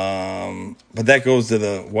 But that goes to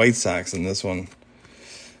the White Sox in this one.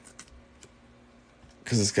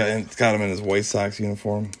 Because it's got him in his White Sox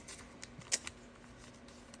uniform.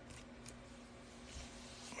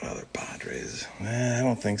 Other Padres. I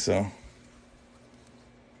don't think so.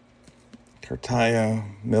 Cartaya,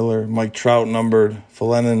 Miller, Mike Trout numbered,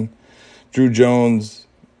 Felenin, Drew Jones,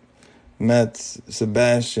 Mets,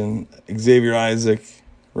 Sebastian, Xavier Isaac,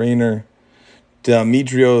 Rayner,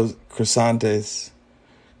 Demetrios Crisantes,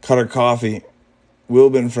 Cutter Coffee,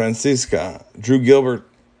 Wilbin Francisca, Drew Gilbert,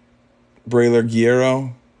 Braylor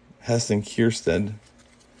Guerrero, Heston Kierstead.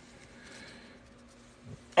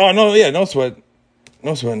 Oh, no, yeah, no sweat.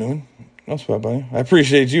 No sweat, Newman. No sweat, buddy. I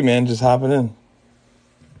appreciate you, man, just hopping in.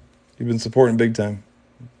 You've been supporting big time.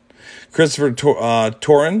 Christopher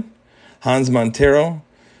Torren, Hans Montero,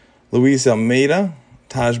 Luis Almeida,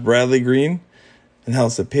 Taj Bradley Green, Angel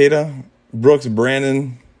Cepeda, Brooks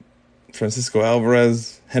Brandon, Francisco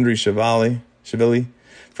Alvarez, Henry Chevali,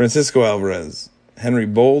 Francisco Alvarez, Henry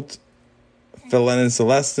Bolt, Felenin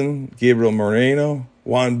Celestin, Gabriel Moreno,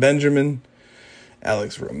 Juan Benjamin,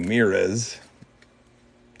 Alex Ramirez.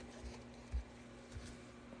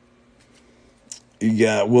 You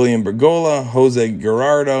got William Bergola, Jose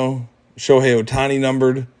Gerardo, Shohei Ohtani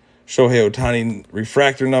numbered, Shohei Ohtani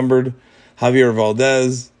refractor numbered, Javier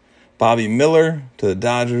Valdez, Bobby Miller to the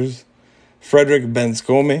Dodgers, Frederick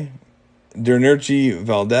Benscombe, Dernierchi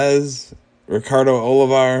Valdez, Ricardo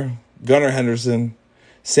Olivar, Gunnar Henderson,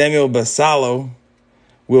 Samuel Basallo,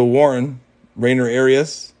 Will Warren, Rainer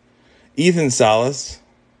Arias, Ethan Salas,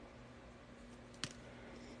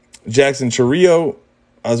 Jackson Churrillo,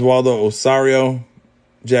 Oswaldo Osario,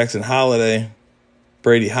 Jackson Holiday,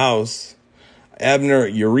 Brady House, Abner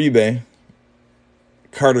Uribe,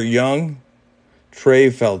 Carter Young,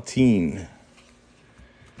 Trey Feltine.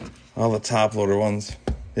 All the top loader ones.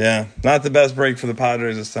 Yeah, not the best break for the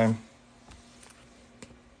Padres this time.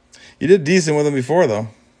 You did decent with them before, though.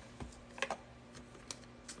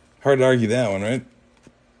 Hard to argue that one, right?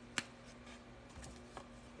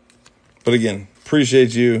 But again,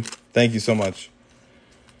 appreciate you. Thank you so much.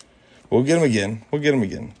 We'll get them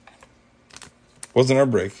again. Wasn't our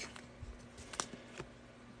break.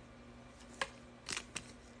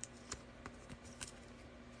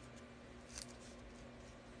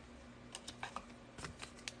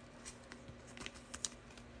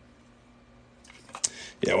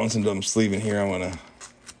 once I'm done sleeving here, I'm going to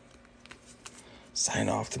sign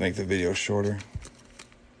off to make the video shorter.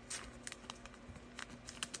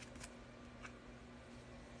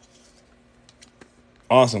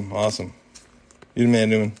 Awesome. You the man,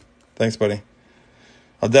 Newman. Thanks, buddy.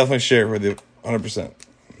 I'll definitely share it with you 100%.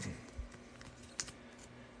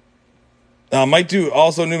 Now, I might do,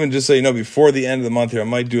 also, Newman, just so you know, before the end of the month here, I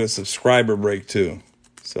might do a subscriber break, too.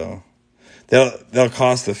 So, that'll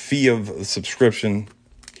cost the fee of the subscription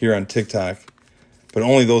here on TikTok. But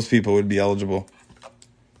only those people would be eligible.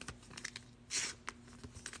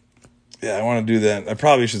 Yeah, I want to do that. I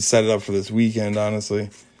probably should set it up for this weekend, honestly.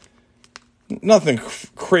 Nothing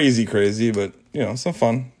crazy, but, you know, some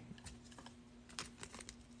fun.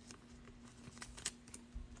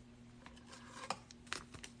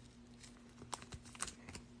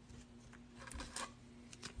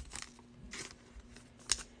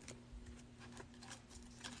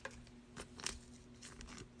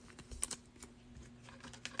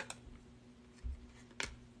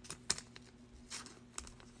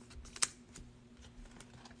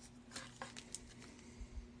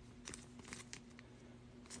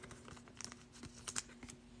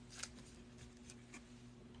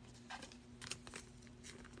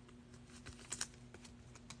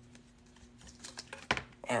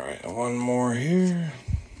 All right, one more here.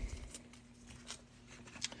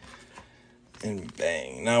 And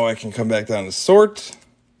bang. Now I can come back down to sort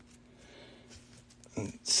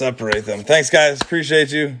and separate them. Thanks, guys.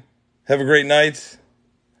 Appreciate you. Have a great night.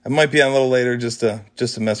 I might be on a little later just to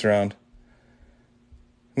mess around.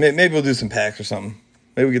 Maybe we'll do some packs or something.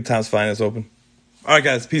 Maybe we get Tom's Finest open. All right,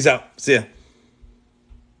 guys. Peace out. See ya.